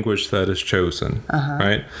language that is chosen,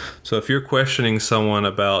 right? So if you're questioning someone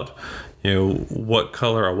about, what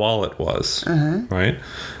color a wallet was, right?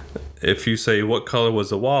 If you say, what color was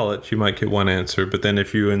the wallet, you might get one answer. But then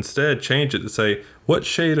if you instead change it to say, what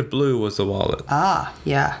shade of blue was the wallet? Ah,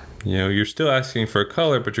 yeah. You're still asking for a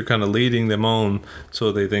color, but you're kind of leading them on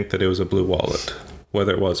so they think that it was a blue wallet,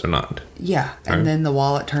 whether it was or not. Yeah. And Right. then the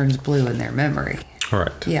wallet turns blue in their memory. All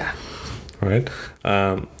right. Yeah. All right.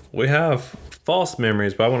 We have false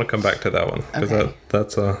memories, but I want to come back to that one because Okay.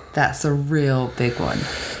 that's a. That's a real big one.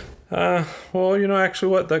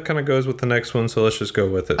 Actually, that kind of goes with the next one, so let's just go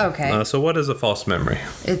with it. Okay. So what is a false memory?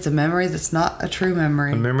 It's a memory that's not a true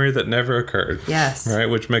memory. A memory that never occurred. Yes. Right,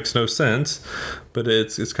 which makes no sense, but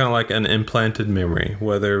it's kind of like an implanted memory,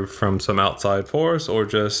 whether from some outside force or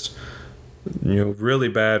just really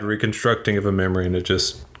bad reconstructing of a memory, and it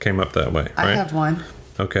just came up that way. Right? I have one.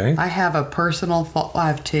 Okay. I have a personal I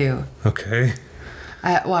have two. Okay.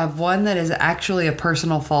 I have one that is actually a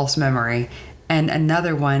personal false memory, and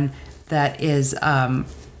another one that is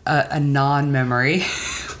a non-memory.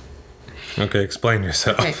 Okay. Explain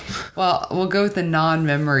yourself. Okay. Well, we'll go with the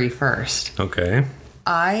non-memory first. Okay.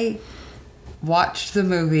 I watched the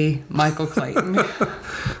movie Michael Clayton,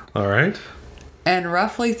 All right. and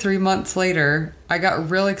roughly 3 months later, I got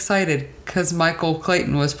real excited because Michael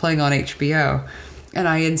Clayton was playing on HBO, and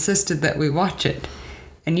I insisted that we watch it.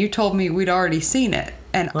 And you told me we'd already seen it,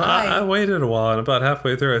 and Well, I waited a while, and about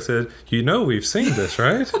halfway through, I said, "We've seen this,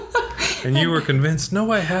 right?" And you were convinced.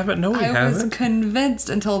 No, I haven't. No, we I was haven't.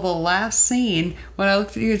 convinced until the last scene when I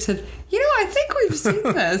looked at you and said, I think we've seen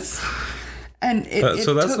this. And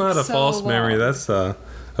So that's took not a so false memory. long. That's a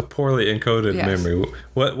poorly encoded Yes. memory.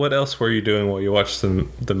 What else were you doing while you watched the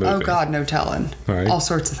movie? Oh God, no telling. All right. All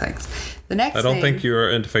sorts of things. The next I don't thing, think you were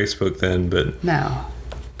into Facebook then, but No,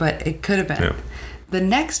 but it could have been. Yeah. The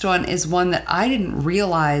next one is one that I didn't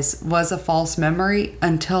realize was a false memory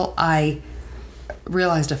until I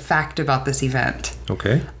realized a fact about this event.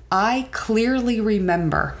 okay. I clearly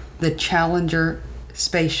remember the Challenger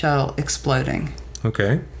space shuttle exploding.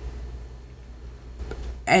 Okay.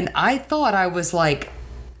 And I thought I was like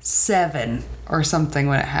 7 or something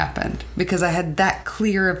when it happened because I had that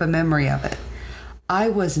clear of a memory of it. I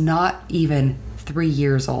was not even 3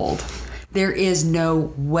 years old. There is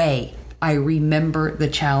no way I remember the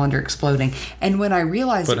Challenger exploding. And when I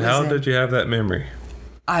realized But how did you have that memory?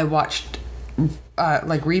 I watched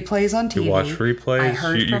replays on TV. You watched replays. I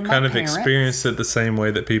heard You from kind my of parents. experienced it the same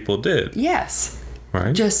way that people did. Yes.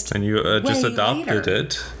 right? And you just adopted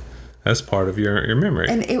it as part of your memory.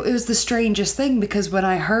 And it was the strangest thing, because when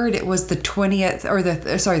I heard it was the 20th or the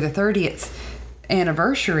 30th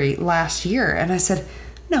anniversary last year, and I said,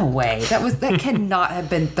 no way, that cannot have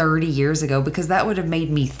been 30 years ago, because that would have made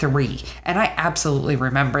me 3, and I absolutely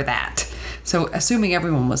remember that. So assuming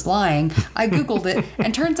everyone was lying, I Googled it,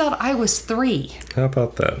 and turns out I was 3. How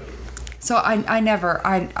about that? So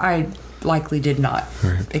I likely did not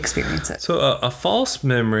experience it. So a false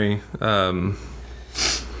memory,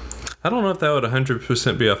 I don't know if that would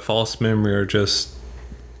 100% be a false memory or just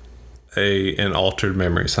an altered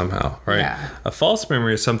memory somehow, right? Yeah. A false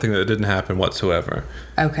memory is something that didn't happen whatsoever.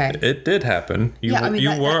 Okay. It did happen. You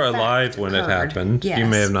were alive when it happened. Yes. You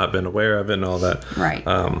may have not been aware of it and all that. Right.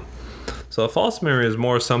 So a false memory is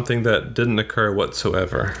more something that didn't occur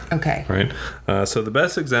whatsoever. Okay. Right? So the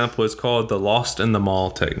best example is called the lost in the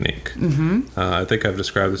mall technique. Mm-hmm. I think I've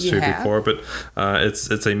described this to you before, but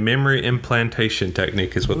it's a memory implantation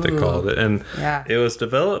technique is what they called it. And it was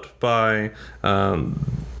developed by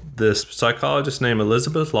this psychologist named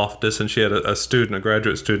Elizabeth Loftus, and she had a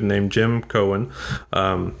graduate student named Jim Cohen.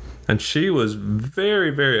 And she was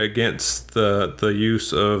very, very against the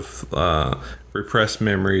use of repressed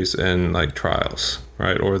memories in like trials,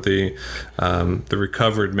 right? Or the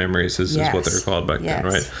recovered memories is what they were called back then,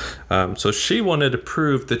 right? So she wanted to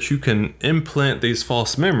prove that you can implant these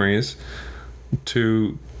false memories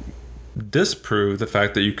to disprove the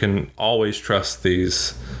fact that you can always trust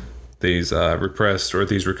these repressed or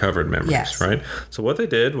these recovered memories, right? So what they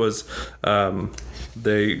did was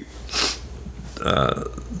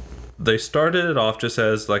they started it off just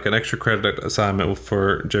as like an extra credit assignment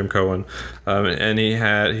for Jim Cohen, and he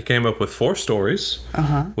came up with 4 stories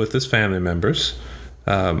with his family members,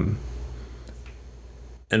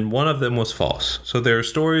 and one of them was false. So there are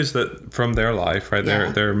stories that from their life, right?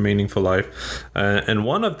 Their meaningful life, and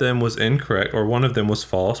one of them was incorrect, or one of them was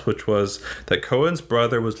false, which was that Cohen's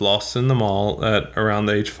brother was lost in the mall at around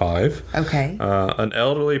the age 5. Okay. An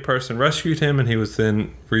elderly person rescued him, and he was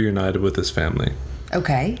then reunited with his family.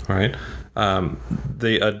 Okay. Right.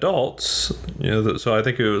 The adults, so I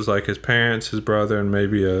think it was like his parents, his brother, and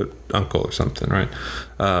maybe a uncle or something, right?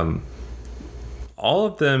 All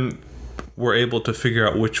of them were able to figure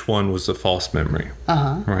out which one was the false memory.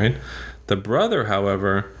 Right. The brother,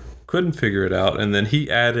 however, couldn't figure it out, and then he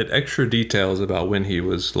added extra details about when he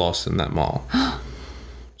was lost in that mall.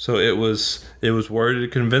 So it was worded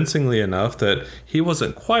convincingly enough that he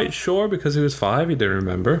wasn't quite sure because he was 5. He didn't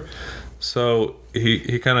remember. So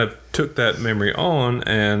he kind of took that memory on,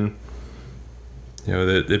 and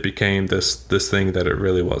it became this thing that it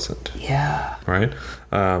really wasn't. Yeah. Right.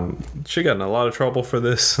 She got in a lot of trouble for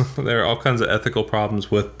this. There are all kinds of ethical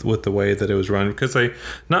problems with the way that it was run, because they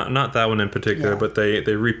not that one in particular, but they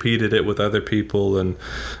repeated it with other people, and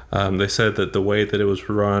they said that the way that it was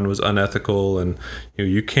run was unethical, and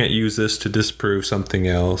you can't use this to disprove something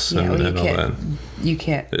else, and all that. You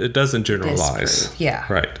can't. It doesn't generalize. Disprove. Yeah.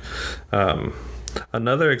 Right.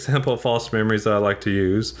 Another example of false memories that I like to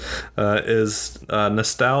use is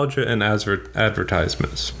nostalgia in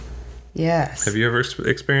advertisements. Yes. Have you ever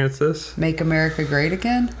experienced this? Make America Great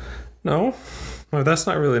Again? No. Well, that's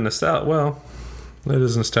not really nostalgia. Well, it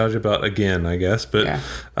is nostalgia about again, I guess. But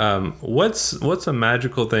what's a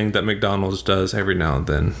magical thing that McDonald's does every now and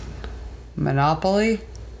then? Monopoly?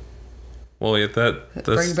 Well, yeah, that's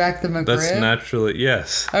bring back the McRib? That's naturally,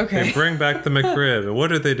 yes. Okay. They bring back the McRib. And what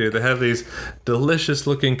do? They have these delicious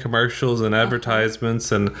looking commercials and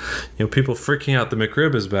advertisements, and people freaking out the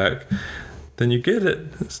McRib is back. Then you get it.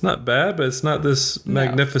 It's not bad, but it's not this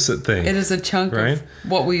magnificent thing. It is a chunk of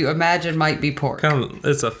what we imagine might be pork.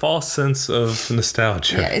 It's a false sense of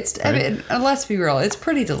nostalgia. Yeah, it's. Right? I mean, let's be real. It's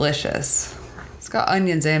pretty delicious. It's got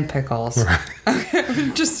onions and pickles. Right.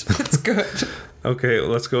 It's good. Okay,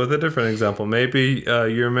 let's go with a different example. Maybe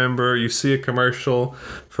you remember you see a commercial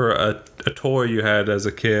for a toy you had as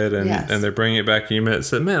a kid, and they're bringing it back, and you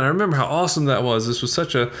said, "Man, I remember how awesome that was. This was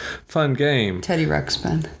such a fun game." Teddy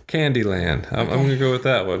Ruxpin. Candyland. I'm going to go with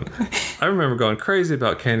that one. I remember going crazy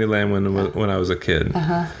about Candyland when I was a kid.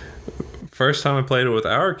 First time I played it with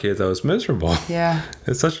our kids, I was miserable. Yeah.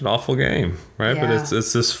 It's such an awful game, right? Yeah. But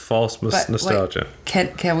it's this false nostalgia.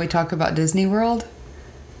 Wait, can we talk about Disney World?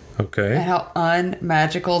 Okay. And how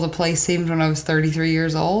unmagical the place seemed when I was 33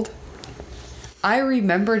 years old. I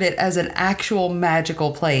remembered it as an actual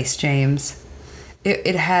magical place, James.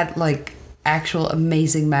 It had like actual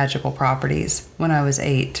amazing magical properties when I was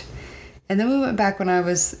 8. And then we went back when I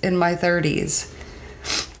was in my 30s.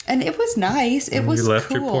 And it was nice. It was cool. You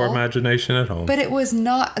left your poor imagination at home. But it was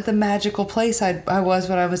not the magical place I was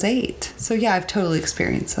when I was 8. So yeah, I've totally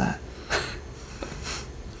experienced that.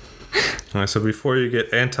 All right, so before you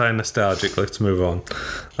get anti-nostalgic, let's move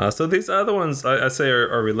on. So these other ones, I say,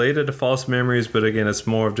 are related to false memories, but again, it's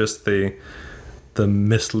more of just the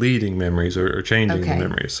misleading memories or changing the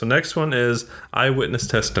memories. So next one is eyewitness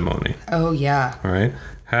testimony. Oh, yeah. All right.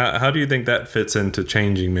 How do you think that fits into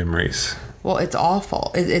changing memories? Well, it's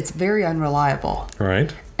awful. It's very unreliable.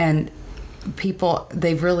 Right. And people,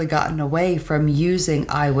 they've really gotten away from using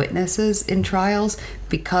eyewitnesses in trials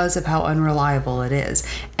because of how unreliable it is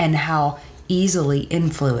and how easily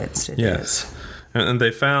influenced it is. Yes. And they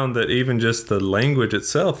found that even just the language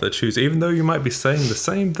itself that you use, even though you might be saying the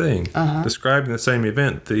same thing, describing the same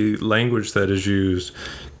event, the language that is used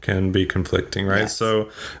can be conflicting, right? Yes. So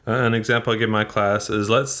an example I give my class is,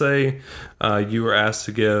 let's say you were asked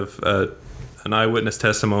to give an eyewitness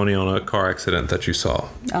testimony on a car accident that you saw,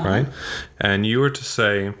 right? And you were to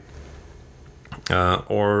say,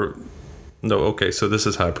 so this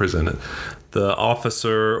is how I present it. The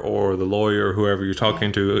officer or the lawyer or whoever you're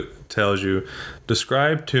talking to tells you,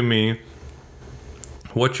 describe to me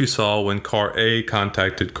what you saw when car A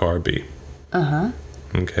contacted car B.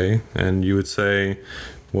 Okay, and you would say,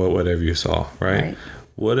 well, whatever you saw, right?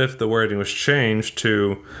 What if the wording was changed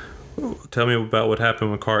to, tell me about what happened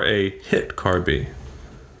when car A hit car B?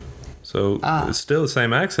 So it's still the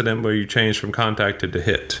same accident, but you change from contacted to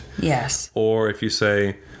hit. Yes. Or if you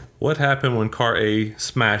say, what happened when car A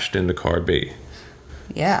smashed into car B?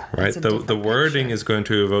 Yeah. Right. The wording is going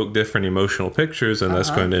to evoke different emotional pictures, and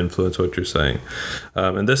that's going to influence what you're saying.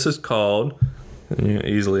 And this is called,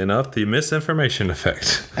 easily enough, the misinformation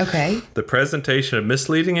effect. Okay. The presentation of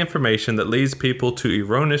misleading information that leads people to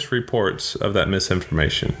erroneous reports of that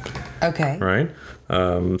misinformation. Okay. Right?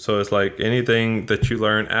 So it's like anything that you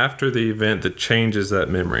learn after the event that changes that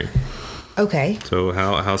memory. Okay. So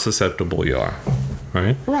how susceptible you are.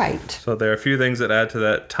 Right? Right. So there are a few things that add to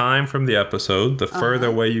that. Time from the episode. The further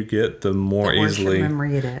away you get, the more easily,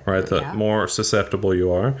 memory it is. Right? The more susceptible you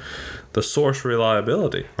are. The source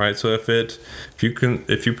reliability, right? So if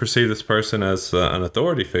you perceive this person as an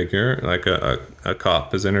authority figure, like a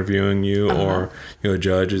cop is interviewing you, or a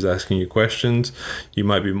judge is asking you questions, you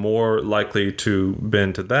might be more likely to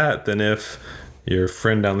bend to that than if your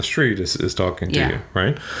friend down the street is talking to you,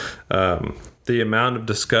 right? The amount of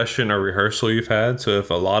discussion or rehearsal you've had. So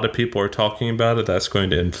if a lot of people are talking about it, that's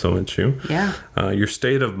going to influence you. Yeah. Your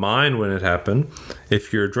state of mind when it happened.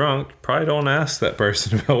 If you're drunk, probably don't ask that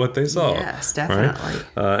person about what they saw. Yes, definitely.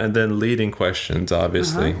 Right? And then leading questions,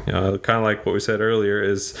 obviously. Kind of like what we said earlier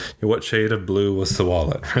is, what shade of blue was the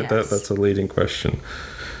wallet? Right? Yes. That's a leading question.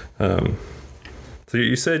 So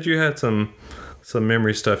you said you had some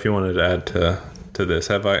memory stuff you wanted to add to this.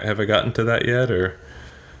 Have I gotten to that yet, or?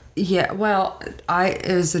 Yeah, well, it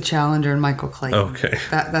was the Challenger and Michael Clayton. Okay.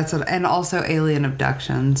 That's what, and also alien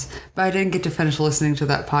abductions. But I didn't get to finish listening to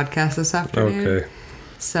that podcast this afternoon. Okay.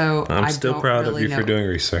 So I'm still proud of you for doing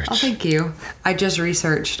research. Oh, thank you. I just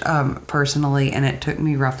researched personally, and it took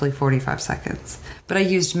me roughly 45 seconds. But I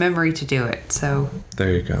used memory to do it, so.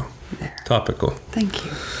 There you go. There. Topical. Thank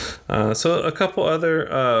you. So a couple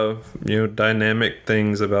other dynamic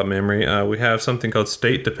things about memory. We have something called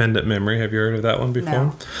state-dependent memory. Have you heard of that one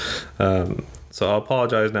before? No. So I'll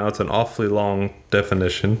apologize now. It's an awfully long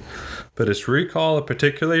definition, but it's recall of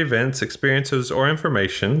particular events, experiences, or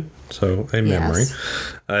information. So a memory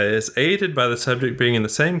is aided by the subject being in the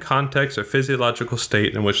same context or physiological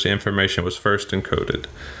state in which the information was first encoded.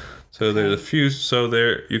 So there's a few. So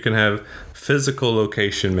there you can have physical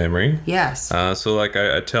location memory. Yes. So like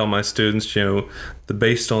I tell my students,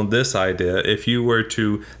 based on this idea, if you were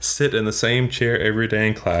to sit in the same chair every day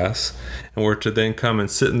in class and were to then come and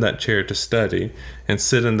sit in that chair to study and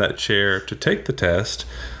sit in that chair to take the test,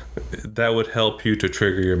 that would help you to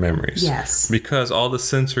trigger your memories. Yes. Because all the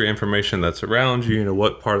sensory information that's around you,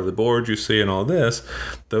 what part of the board you see and all this,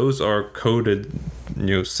 those are coded,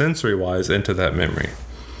 sensory-wise into that memory.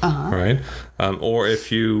 Right? Or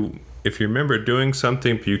if you remember doing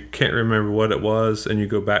something but you can't remember what it was and you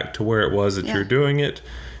go back to where it was that you're doing it,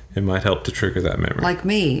 it might help to trigger that memory. Like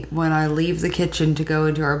me, when I leave the kitchen to go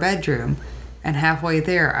into our bedroom, and halfway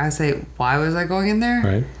there I say, why was I going in there?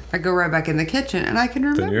 Right. I go right back in the kitchen and I can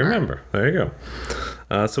remember. Then you remember. There you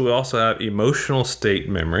go. So we also have emotional state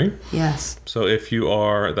memory. Yes. So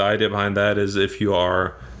the idea behind that is if you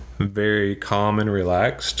are very calm and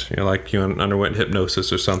relaxed, like you underwent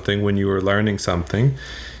hypnosis or something when you were learning something,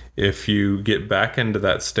 if you get back into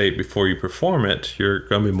that state before you perform it, you're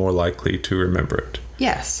going to be more likely to remember it.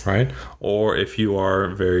 Yes. Right? Or if you are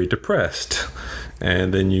very depressed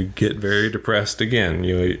and then you get very depressed again,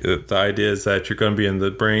 the idea is that you're going to be in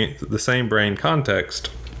the same brain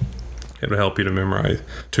context It'll help you to memorize,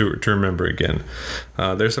 to remember again.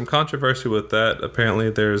 There's some controversy with that. Apparently,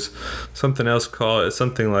 there's something else called, it's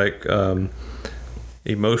something like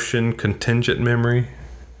emotion contingent memory.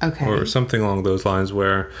 Okay. Or something along those lines,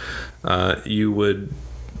 where you would,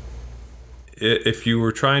 if you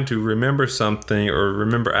were trying to remember something or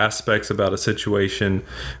remember aspects about a situation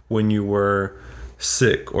when you were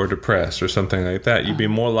sick or depressed or something like that, you'd be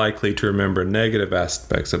more likely to remember negative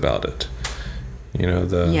aspects about it. You know,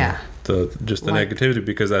 the negativity,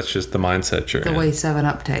 because that's just the mindset you're in. The way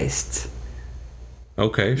 7-Up tastes.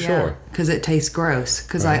 Okay, sure. Because it tastes gross.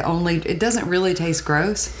 Because Right. it doesn't really taste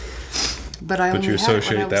gross, but you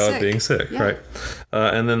associate that with being sick, right?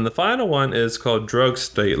 And then the final one is called drug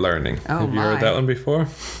state learning. Oh, Have you heard that one before?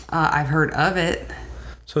 I've heard of it.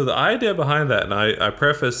 So the idea behind that, and I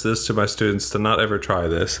preface this to my students to not ever try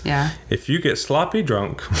this. Yeah. If you get sloppy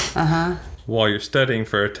drunk while you're studying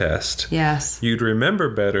for a test, Yes. you'd remember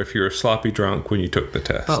better if you were sloppy drunk when you took the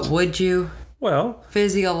test. But would you? Well,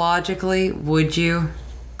 Physiologically, would you?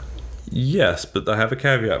 yes, but I have a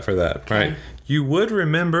caveat for that, right? You would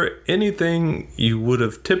remember anything you would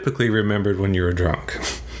have typically remembered when you were drunk.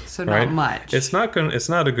 So right? not much. It's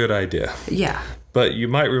not a good idea. Yeah. But you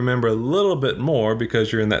might remember a little bit more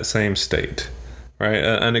because you're in that same state, right?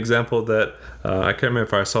 An example that I can't remember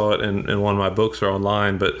if I saw it in one of my books or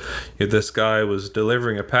online, but this guy was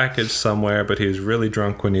delivering a package somewhere, but he was really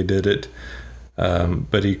drunk when he did it,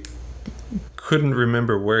 but he couldn't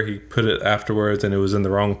remember where he put it afterwards, and it was in the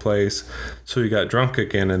wrong place. So he got drunk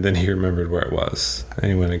again, and then he remembered where it was,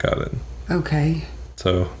 and he went and got it. Okay.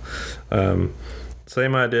 So,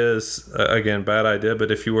 same idea as, again, bad idea,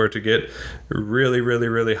 but if you were to get really, really,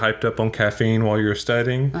 really hyped up on caffeine while you're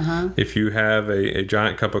studying, if you have a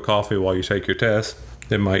giant cup of coffee while you take your test,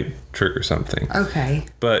 it might trigger something. Okay.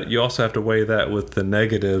 But you also have to weigh that with the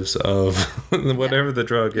negatives of whatever the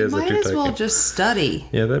drug is that you're taking. Might as well just study.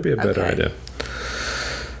 Yeah, that'd be a better idea.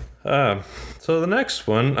 So the next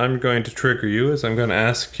one I'm going to trigger you is I'm going to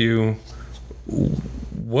ask you,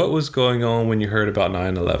 what was going on when you heard about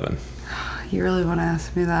 9/11? You really want to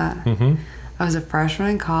ask me that? Mm-hmm. I was a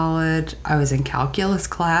freshman in college. I was in calculus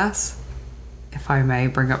class, if I may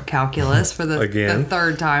bring up calculus for the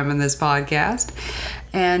third time in this podcast.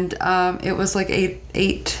 And it was like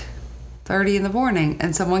 8:30 in the morning,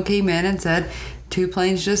 and someone came in and said, a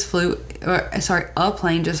plane just flew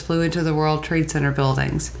into the World Trade Center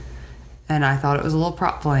buildings. And I thought it was a little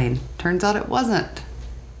prop plane. Turns out it wasn't.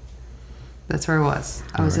 That's where I was.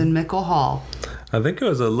 I was in Mickle Hall. I think it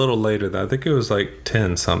was a little later than I think it was like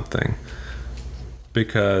 10 something.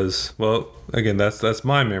 Because, well, again, that's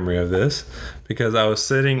my memory of this. Because I was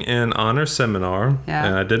sitting in honor seminar,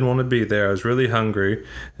 and I didn't want to be there. I was really hungry.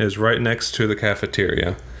 It was right next to the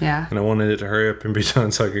cafeteria. Yeah. And I wanted it to hurry up and be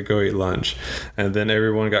done so I could go eat lunch. And then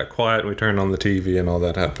everyone got quiet, and we turned on the TV, and all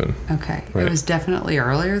that happened. Okay. Right. It was definitely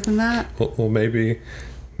earlier than that? Well, maybe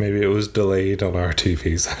it was delayed on our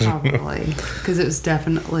TVs. Probably. Because it was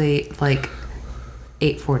definitely like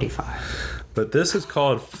 8:45. But this is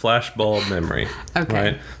called flashbulb memory. Okay.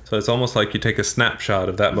 Right? So it's almost like you take a snapshot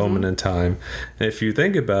of that moment in time. And if you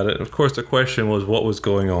think about it, of course, the question was what was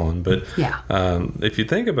going on. But if you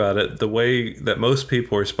think about it, the way that most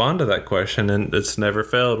people respond to that question, and it's never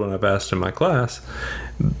failed when I've asked in my class,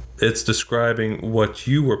 it's describing what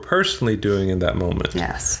you were personally doing in that moment.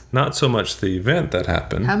 Yes. Not so much the event that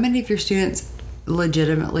happened. How many of your students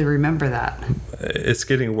legitimately remember that? It's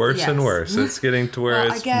getting worse and worse. It's getting to where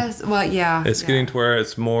it's... It's getting to where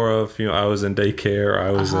it's more of, I was in daycare, I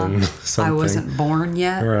was in something. I wasn't born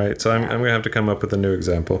yet. Right. So I'm going to have to come up with a new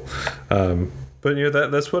example. But,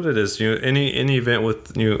 that's what it is. Any event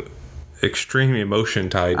with, extreme emotion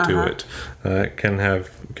tied to it can have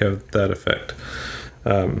that effect.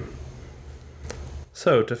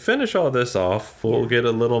 So to finish all this off, we'll get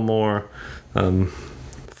a little more...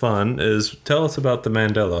 fun is tell us about the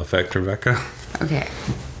Mandela effect, Rebecca. Okay.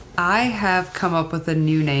 I have come up with a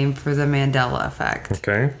new name for the Mandela effect.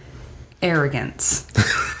 Okay. Arrogance.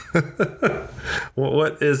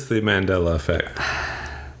 What is the Mandela effect?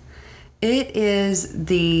 It is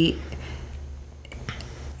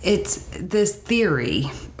it's this theory,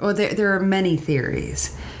 or there are many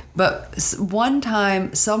theories, but one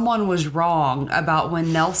time someone was wrong about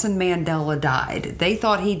when Nelson Mandela died. They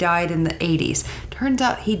thought he died in the 80s. Turns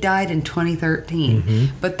out he died in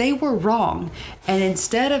 2013. But they were wrong. And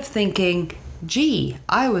instead of thinking, gee,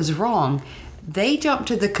 I was wrong, they jumped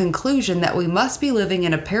to the conclusion that we must be living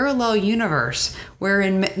in a parallel universe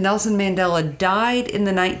wherein Nelson Mandela died in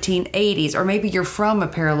the 1980s. Or maybe you're from a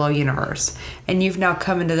parallel universe and you've now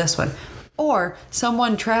come into this one. Or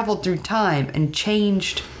someone traveled through time and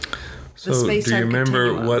changed So, do you space-time remember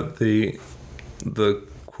continuum. what the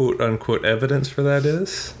quote unquote evidence for that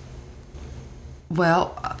is?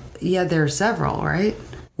 Well, yeah, there are several, right?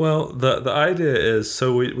 Well, the idea is,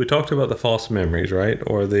 so we talked about the false memories, right?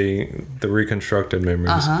 Or the reconstructed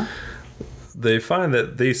memories. Uh-huh. They find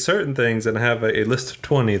that these certain things, and I have a list of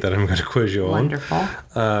 20 that I'm going to quiz you on. Wonderful.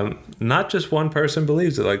 Not just one person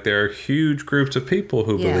believes it. Like, there are huge groups of people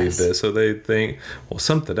who believe Yes. this. So they think, well,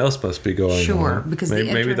 something else must be going on. Sure, because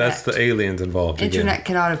the maybe that's the internet- aliens involved Internet again.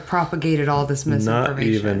 cannot have propagated all this misinformation. Not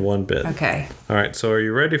even one bit. Okay. All right, so are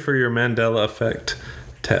you ready for your Mandela effect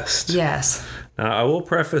test? Yes. Now, I will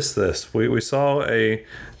preface this. We saw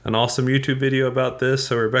an awesome YouTube video about this,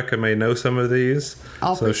 so Rebecca may know some of these.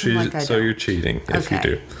 I'll pretend like I so don't. you're cheating if you Okay.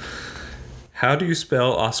 do. How do you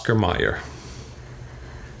spell Oscar Mayer?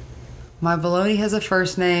 My baloney has a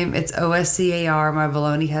first name. It's Oscar. My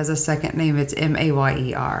baloney has a second name. It's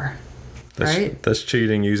Mayer. Right? That's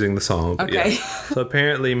cheating using the song. But Okay. yeah. So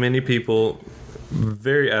apparently many people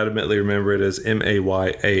very adamantly remember it as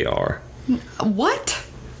Mayar. What?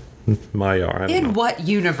 Mayar. I don't know. In what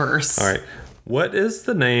universe? All right. What is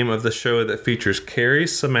the name of the show that features Carrie,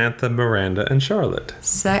 Samantha, Miranda, and Charlotte?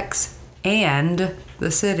 Sex and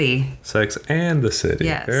the City. Sex and the City.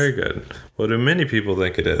 Yes. Very good. What do many people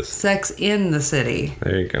think it is? Sex in the City.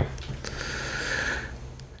 There you go.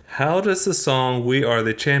 How does the song We Are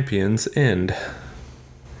the Champions end?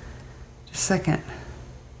 Just a second.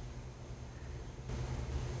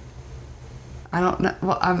 I don't know.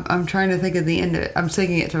 Well, I'm trying to think of the end of it. I'm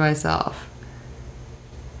singing it to myself.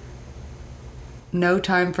 No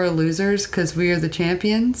time for losers because we are the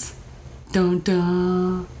champions. Dun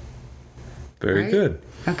dun. Very Right? good.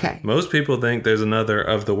 Okay. Most people think there's another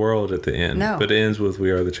Of the World at the end, No. but it ends with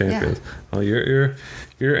We Are the Champions. Oh, you're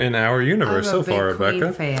in our universe I'm a so far, big Queen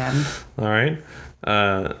Rebecca. fan. All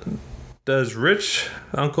right. Does Rich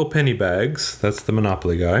Uncle Pennybags, that's the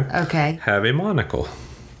Monopoly guy, Okay. have a monocle?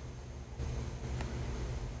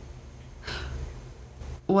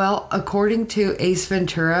 Well, according to Ace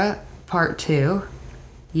Ventura Part 2,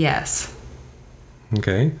 yes.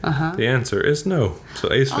 Okay. Uh-huh. The answer is no.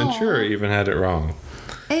 So Ace Ventura even had it wrong.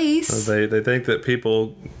 Ace. They think that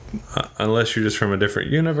people, unless you're just from a different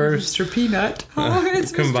universe, Mr. Peanut. Oh,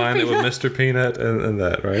 it's combine Mr. it with Peanut. Mr. Peanut and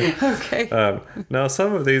that, right? Okay. Now,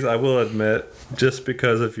 some of these I will admit, just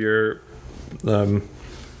because of your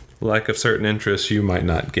lack of certain interests, you might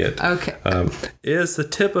not get. Okay. Is the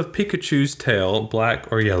tip of Pikachu's tail black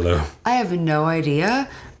or yellow? I have no idea,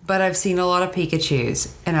 but I've seen a lot of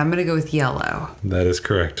Pikachus, and I'm going to go with yellow. That is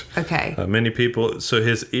correct. Okay. Many people, so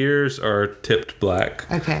his ears are tipped black.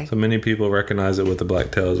 Okay. So many people recognize it with the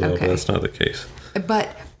black tail as well, Okay. but that's not the case. But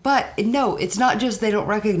no, it's not just they don't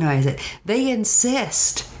recognize it. They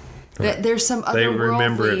insist that there's some They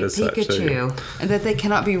remember it otherworldly as such, there you Pikachu, and that they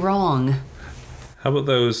cannot be wrong. How about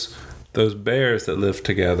those bears that live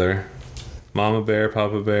together? Mama bear,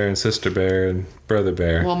 Papa bear, and sister bear, and brother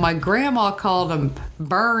bear. Well, my grandma called them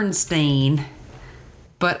Bernstein,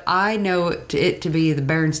 but I know it to be the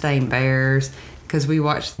Bernstein Bears because we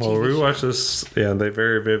watched. Well, we watched this. Yeah, they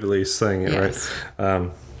very vividly sing it, Yes.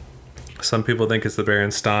 right? Some people think it's the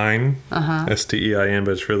Berenstein, Stein,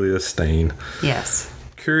 but it's really the stain. Yes.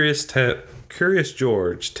 Curious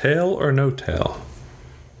George, tail or no tail?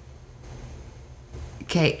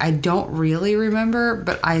 Okay, I don't really remember,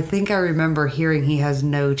 but I think I remember hearing he has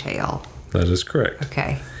no tail. That is correct.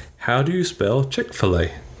 Okay. How do you spell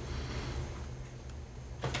Chick-fil-A?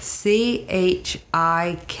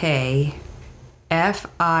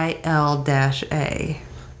 CHIKFIL-A.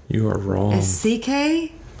 You are wrong. Is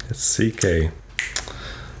CK? It's CK.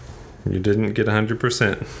 You didn't get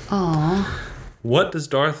 100%. Aw. What does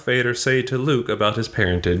Darth Vader say to Luke about his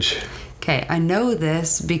parentage? Okay, I know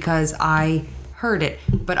this because I heard it,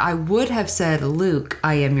 but I would have said, Luke,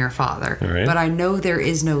 I am your father. All right. But I know there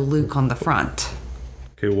is no Luke on the front.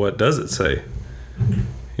 Okay, what does it say?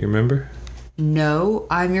 You remember? No,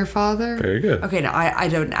 I'm your father? Very good. Okay, no, I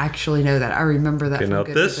don't actually know that. I remember that Okay, from now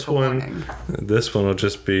Good this Mythical one, Morning. this one will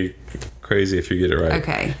just be crazy if you get it right.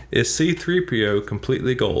 Okay. Is C-3PO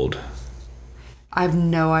completely gold? I have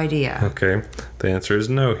no idea. Okay, the answer is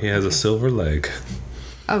no. He has a silver leg.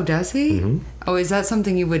 Oh, does he? Mm-hmm. Oh, is that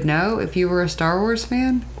something you would know if you were a Star Wars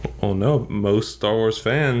fan? Oh no, most Star Wars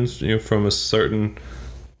fans, from a certain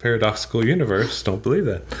paradoxical universe, don't believe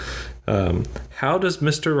that. How does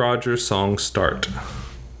Mr. Rogers' song start?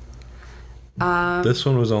 This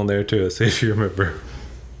one was on there too. Let's see if you remember.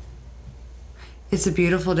 It's a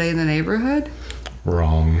beautiful day in the neighborhood?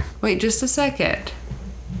 Wrong. Wait, just a second.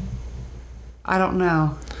 I don't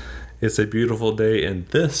know. It's a beautiful day in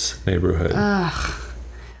this neighborhood.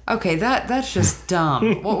 Okay, that's just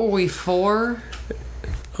dumb. What were we, 4?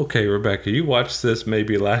 Okay, Rebecca, you watched this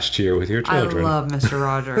maybe last year with your children. I love Mr.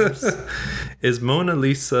 Rogers. Is Mona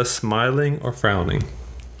Lisa smiling or frowning?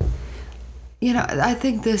 You know, I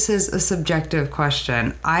think this is a subjective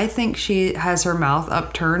question. I think she has her mouth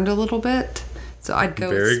upturned a little bit, so I'd go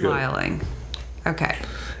Very with smiling. Good. Okay.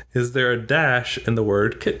 Is there a dash in the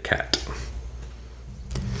word Kit Kat?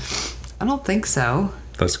 I don't think so.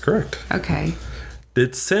 That's correct. Okay.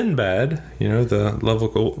 Did Sinbad, the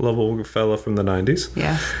lovable fella from the 90s?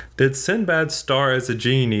 Yeah. Did Sinbad star as a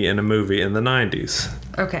genie in a movie in the 90s?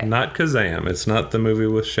 Okay. Not Kazam. It's not the movie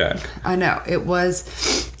with Shaq. I know. It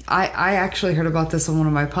was... I actually heard about this on one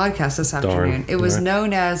of my podcasts this afternoon. Darn. It was Right.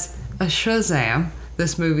 known as a Shazam,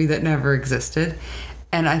 this movie that never existed.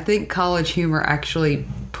 And I think College Humor actually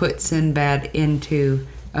put Sinbad into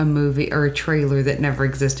a movie or a trailer that never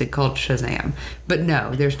existed called Shazam. But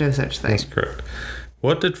no, there's no such thing. That's correct.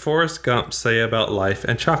 What did Forrest Gump say about life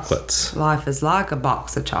and chocolates? Life is like a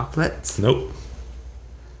box of chocolates. Nope.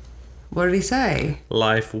 What did he say?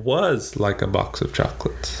 Life was like a box of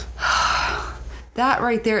chocolates. That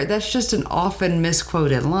right there, that's just an often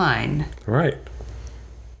misquoted line. Right.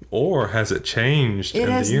 Or has it changed? It in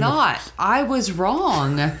has the universe? not. I was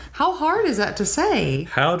wrong. How hard is that to say?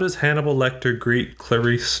 How does Hannibal Lecter greet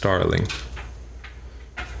Clarice Starling?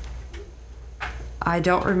 I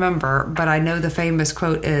don't remember, but I know the famous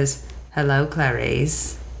quote is, "Hello,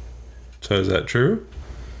 Clarice." So is that true?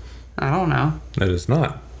 I don't know. It is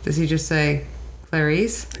not. Does he just say,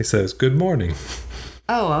 Clarice? He says, "Good morning."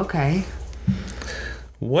 Oh, okay.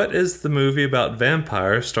 What is the movie about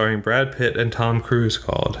vampires starring Brad Pitt and Tom Cruise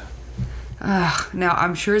called? Now,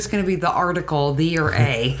 I'm sure it's going to be the article, the or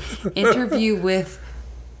a. Interview with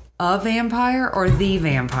a vampire or the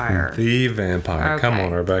vampire? The Vampire. Okay. Come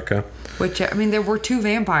on, Rebecca. There were 2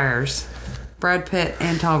 vampires. Brad Pitt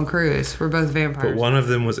and Tom Cruise were both vampires. But one of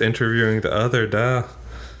them was interviewing the other, duh.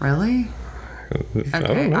 Really? I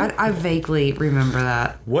don't Okay, know. I vaguely remember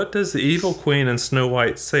that. What does the evil queen in Snow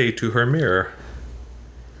White say to her mirror?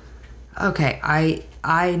 Okay,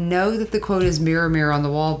 I know that the quote is "Mirror, mirror on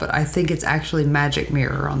the wall," but I think it's actually "Magic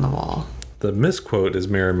mirror on the wall." The misquote is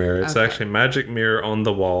mirror, mirror. It's Okay. actually magic mirror on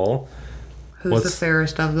the wall. Who's the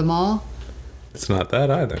fairest of them all? It's not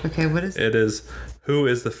that either. Okay, what is it? It is who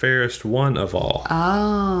is the fairest one of all.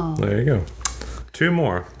 Oh. There you go. 2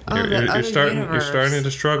 more. Oh, the other You're starting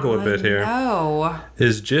to struggle a bit here. No.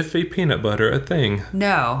 Is Jiffy peanut butter a thing?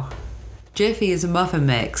 No. Jiffy is a muffin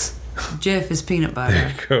mix. Jif is peanut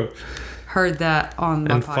butter. Go. Heard that on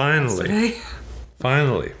my And podcast today.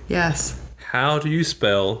 Finally, Yes. how do you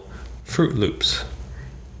spell Fruit Loops?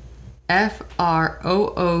 F-R-O-O-T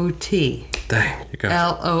Dang, you got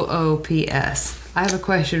L-O-O-P-S. I have a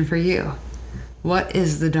question for you. What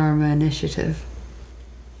is the Dharma Initiative?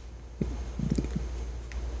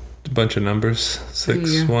 a bunch of numbers.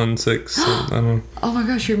 6, Yeah. 1, 6. I don't know. Oh my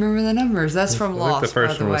gosh, you remember the numbers. That's from I think Lost, the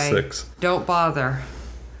first by the one was way. 6. Don't bother.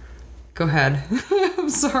 Go ahead. I'm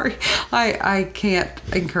sorry. I can't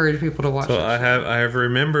encourage people to watch So it. I have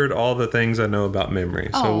remembered all the things I know about memory.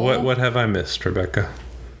 So Aw. what have I missed, Rebecca?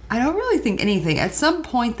 I don't really think anything. At some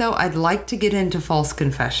point, though, I'd like to get into false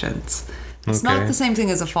confessions. It's not Okay. the same thing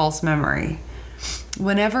as a false memory.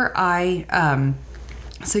 Whenever I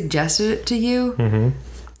suggested it to you,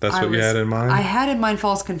 That's what you had in mind? I had in mind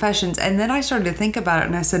false confessions, and then I started to think about it,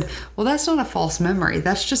 and I said, well, that's not a false memory.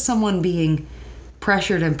 That's just someone being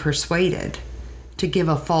pressured and persuaded to give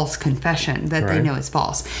a false confession that they Right. know is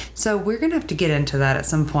false. So we're going to have to get into that at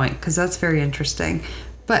some point, because that's very interesting.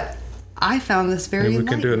 But I found this very Maybe we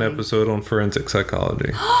can do an enlightening. episode on forensic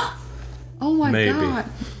psychology. Oh my Maybe. God.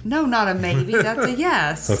 No, not a maybe. That's a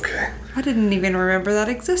yes. Okay. I didn't even remember that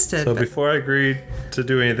existed. So but- before I agree to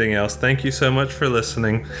do anything else, thank you so much for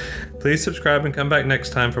listening. Please subscribe and come back next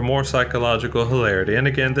time for more psychological hilarity. And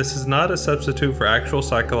again, this is not a substitute for actual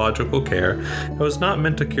psychological care. It was not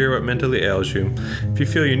meant to cure what mentally ails you. If you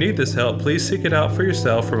feel you need this help, please seek it out for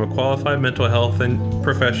yourself from a qualified mental health and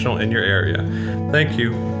professional in your area. Thank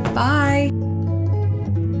you. Bye.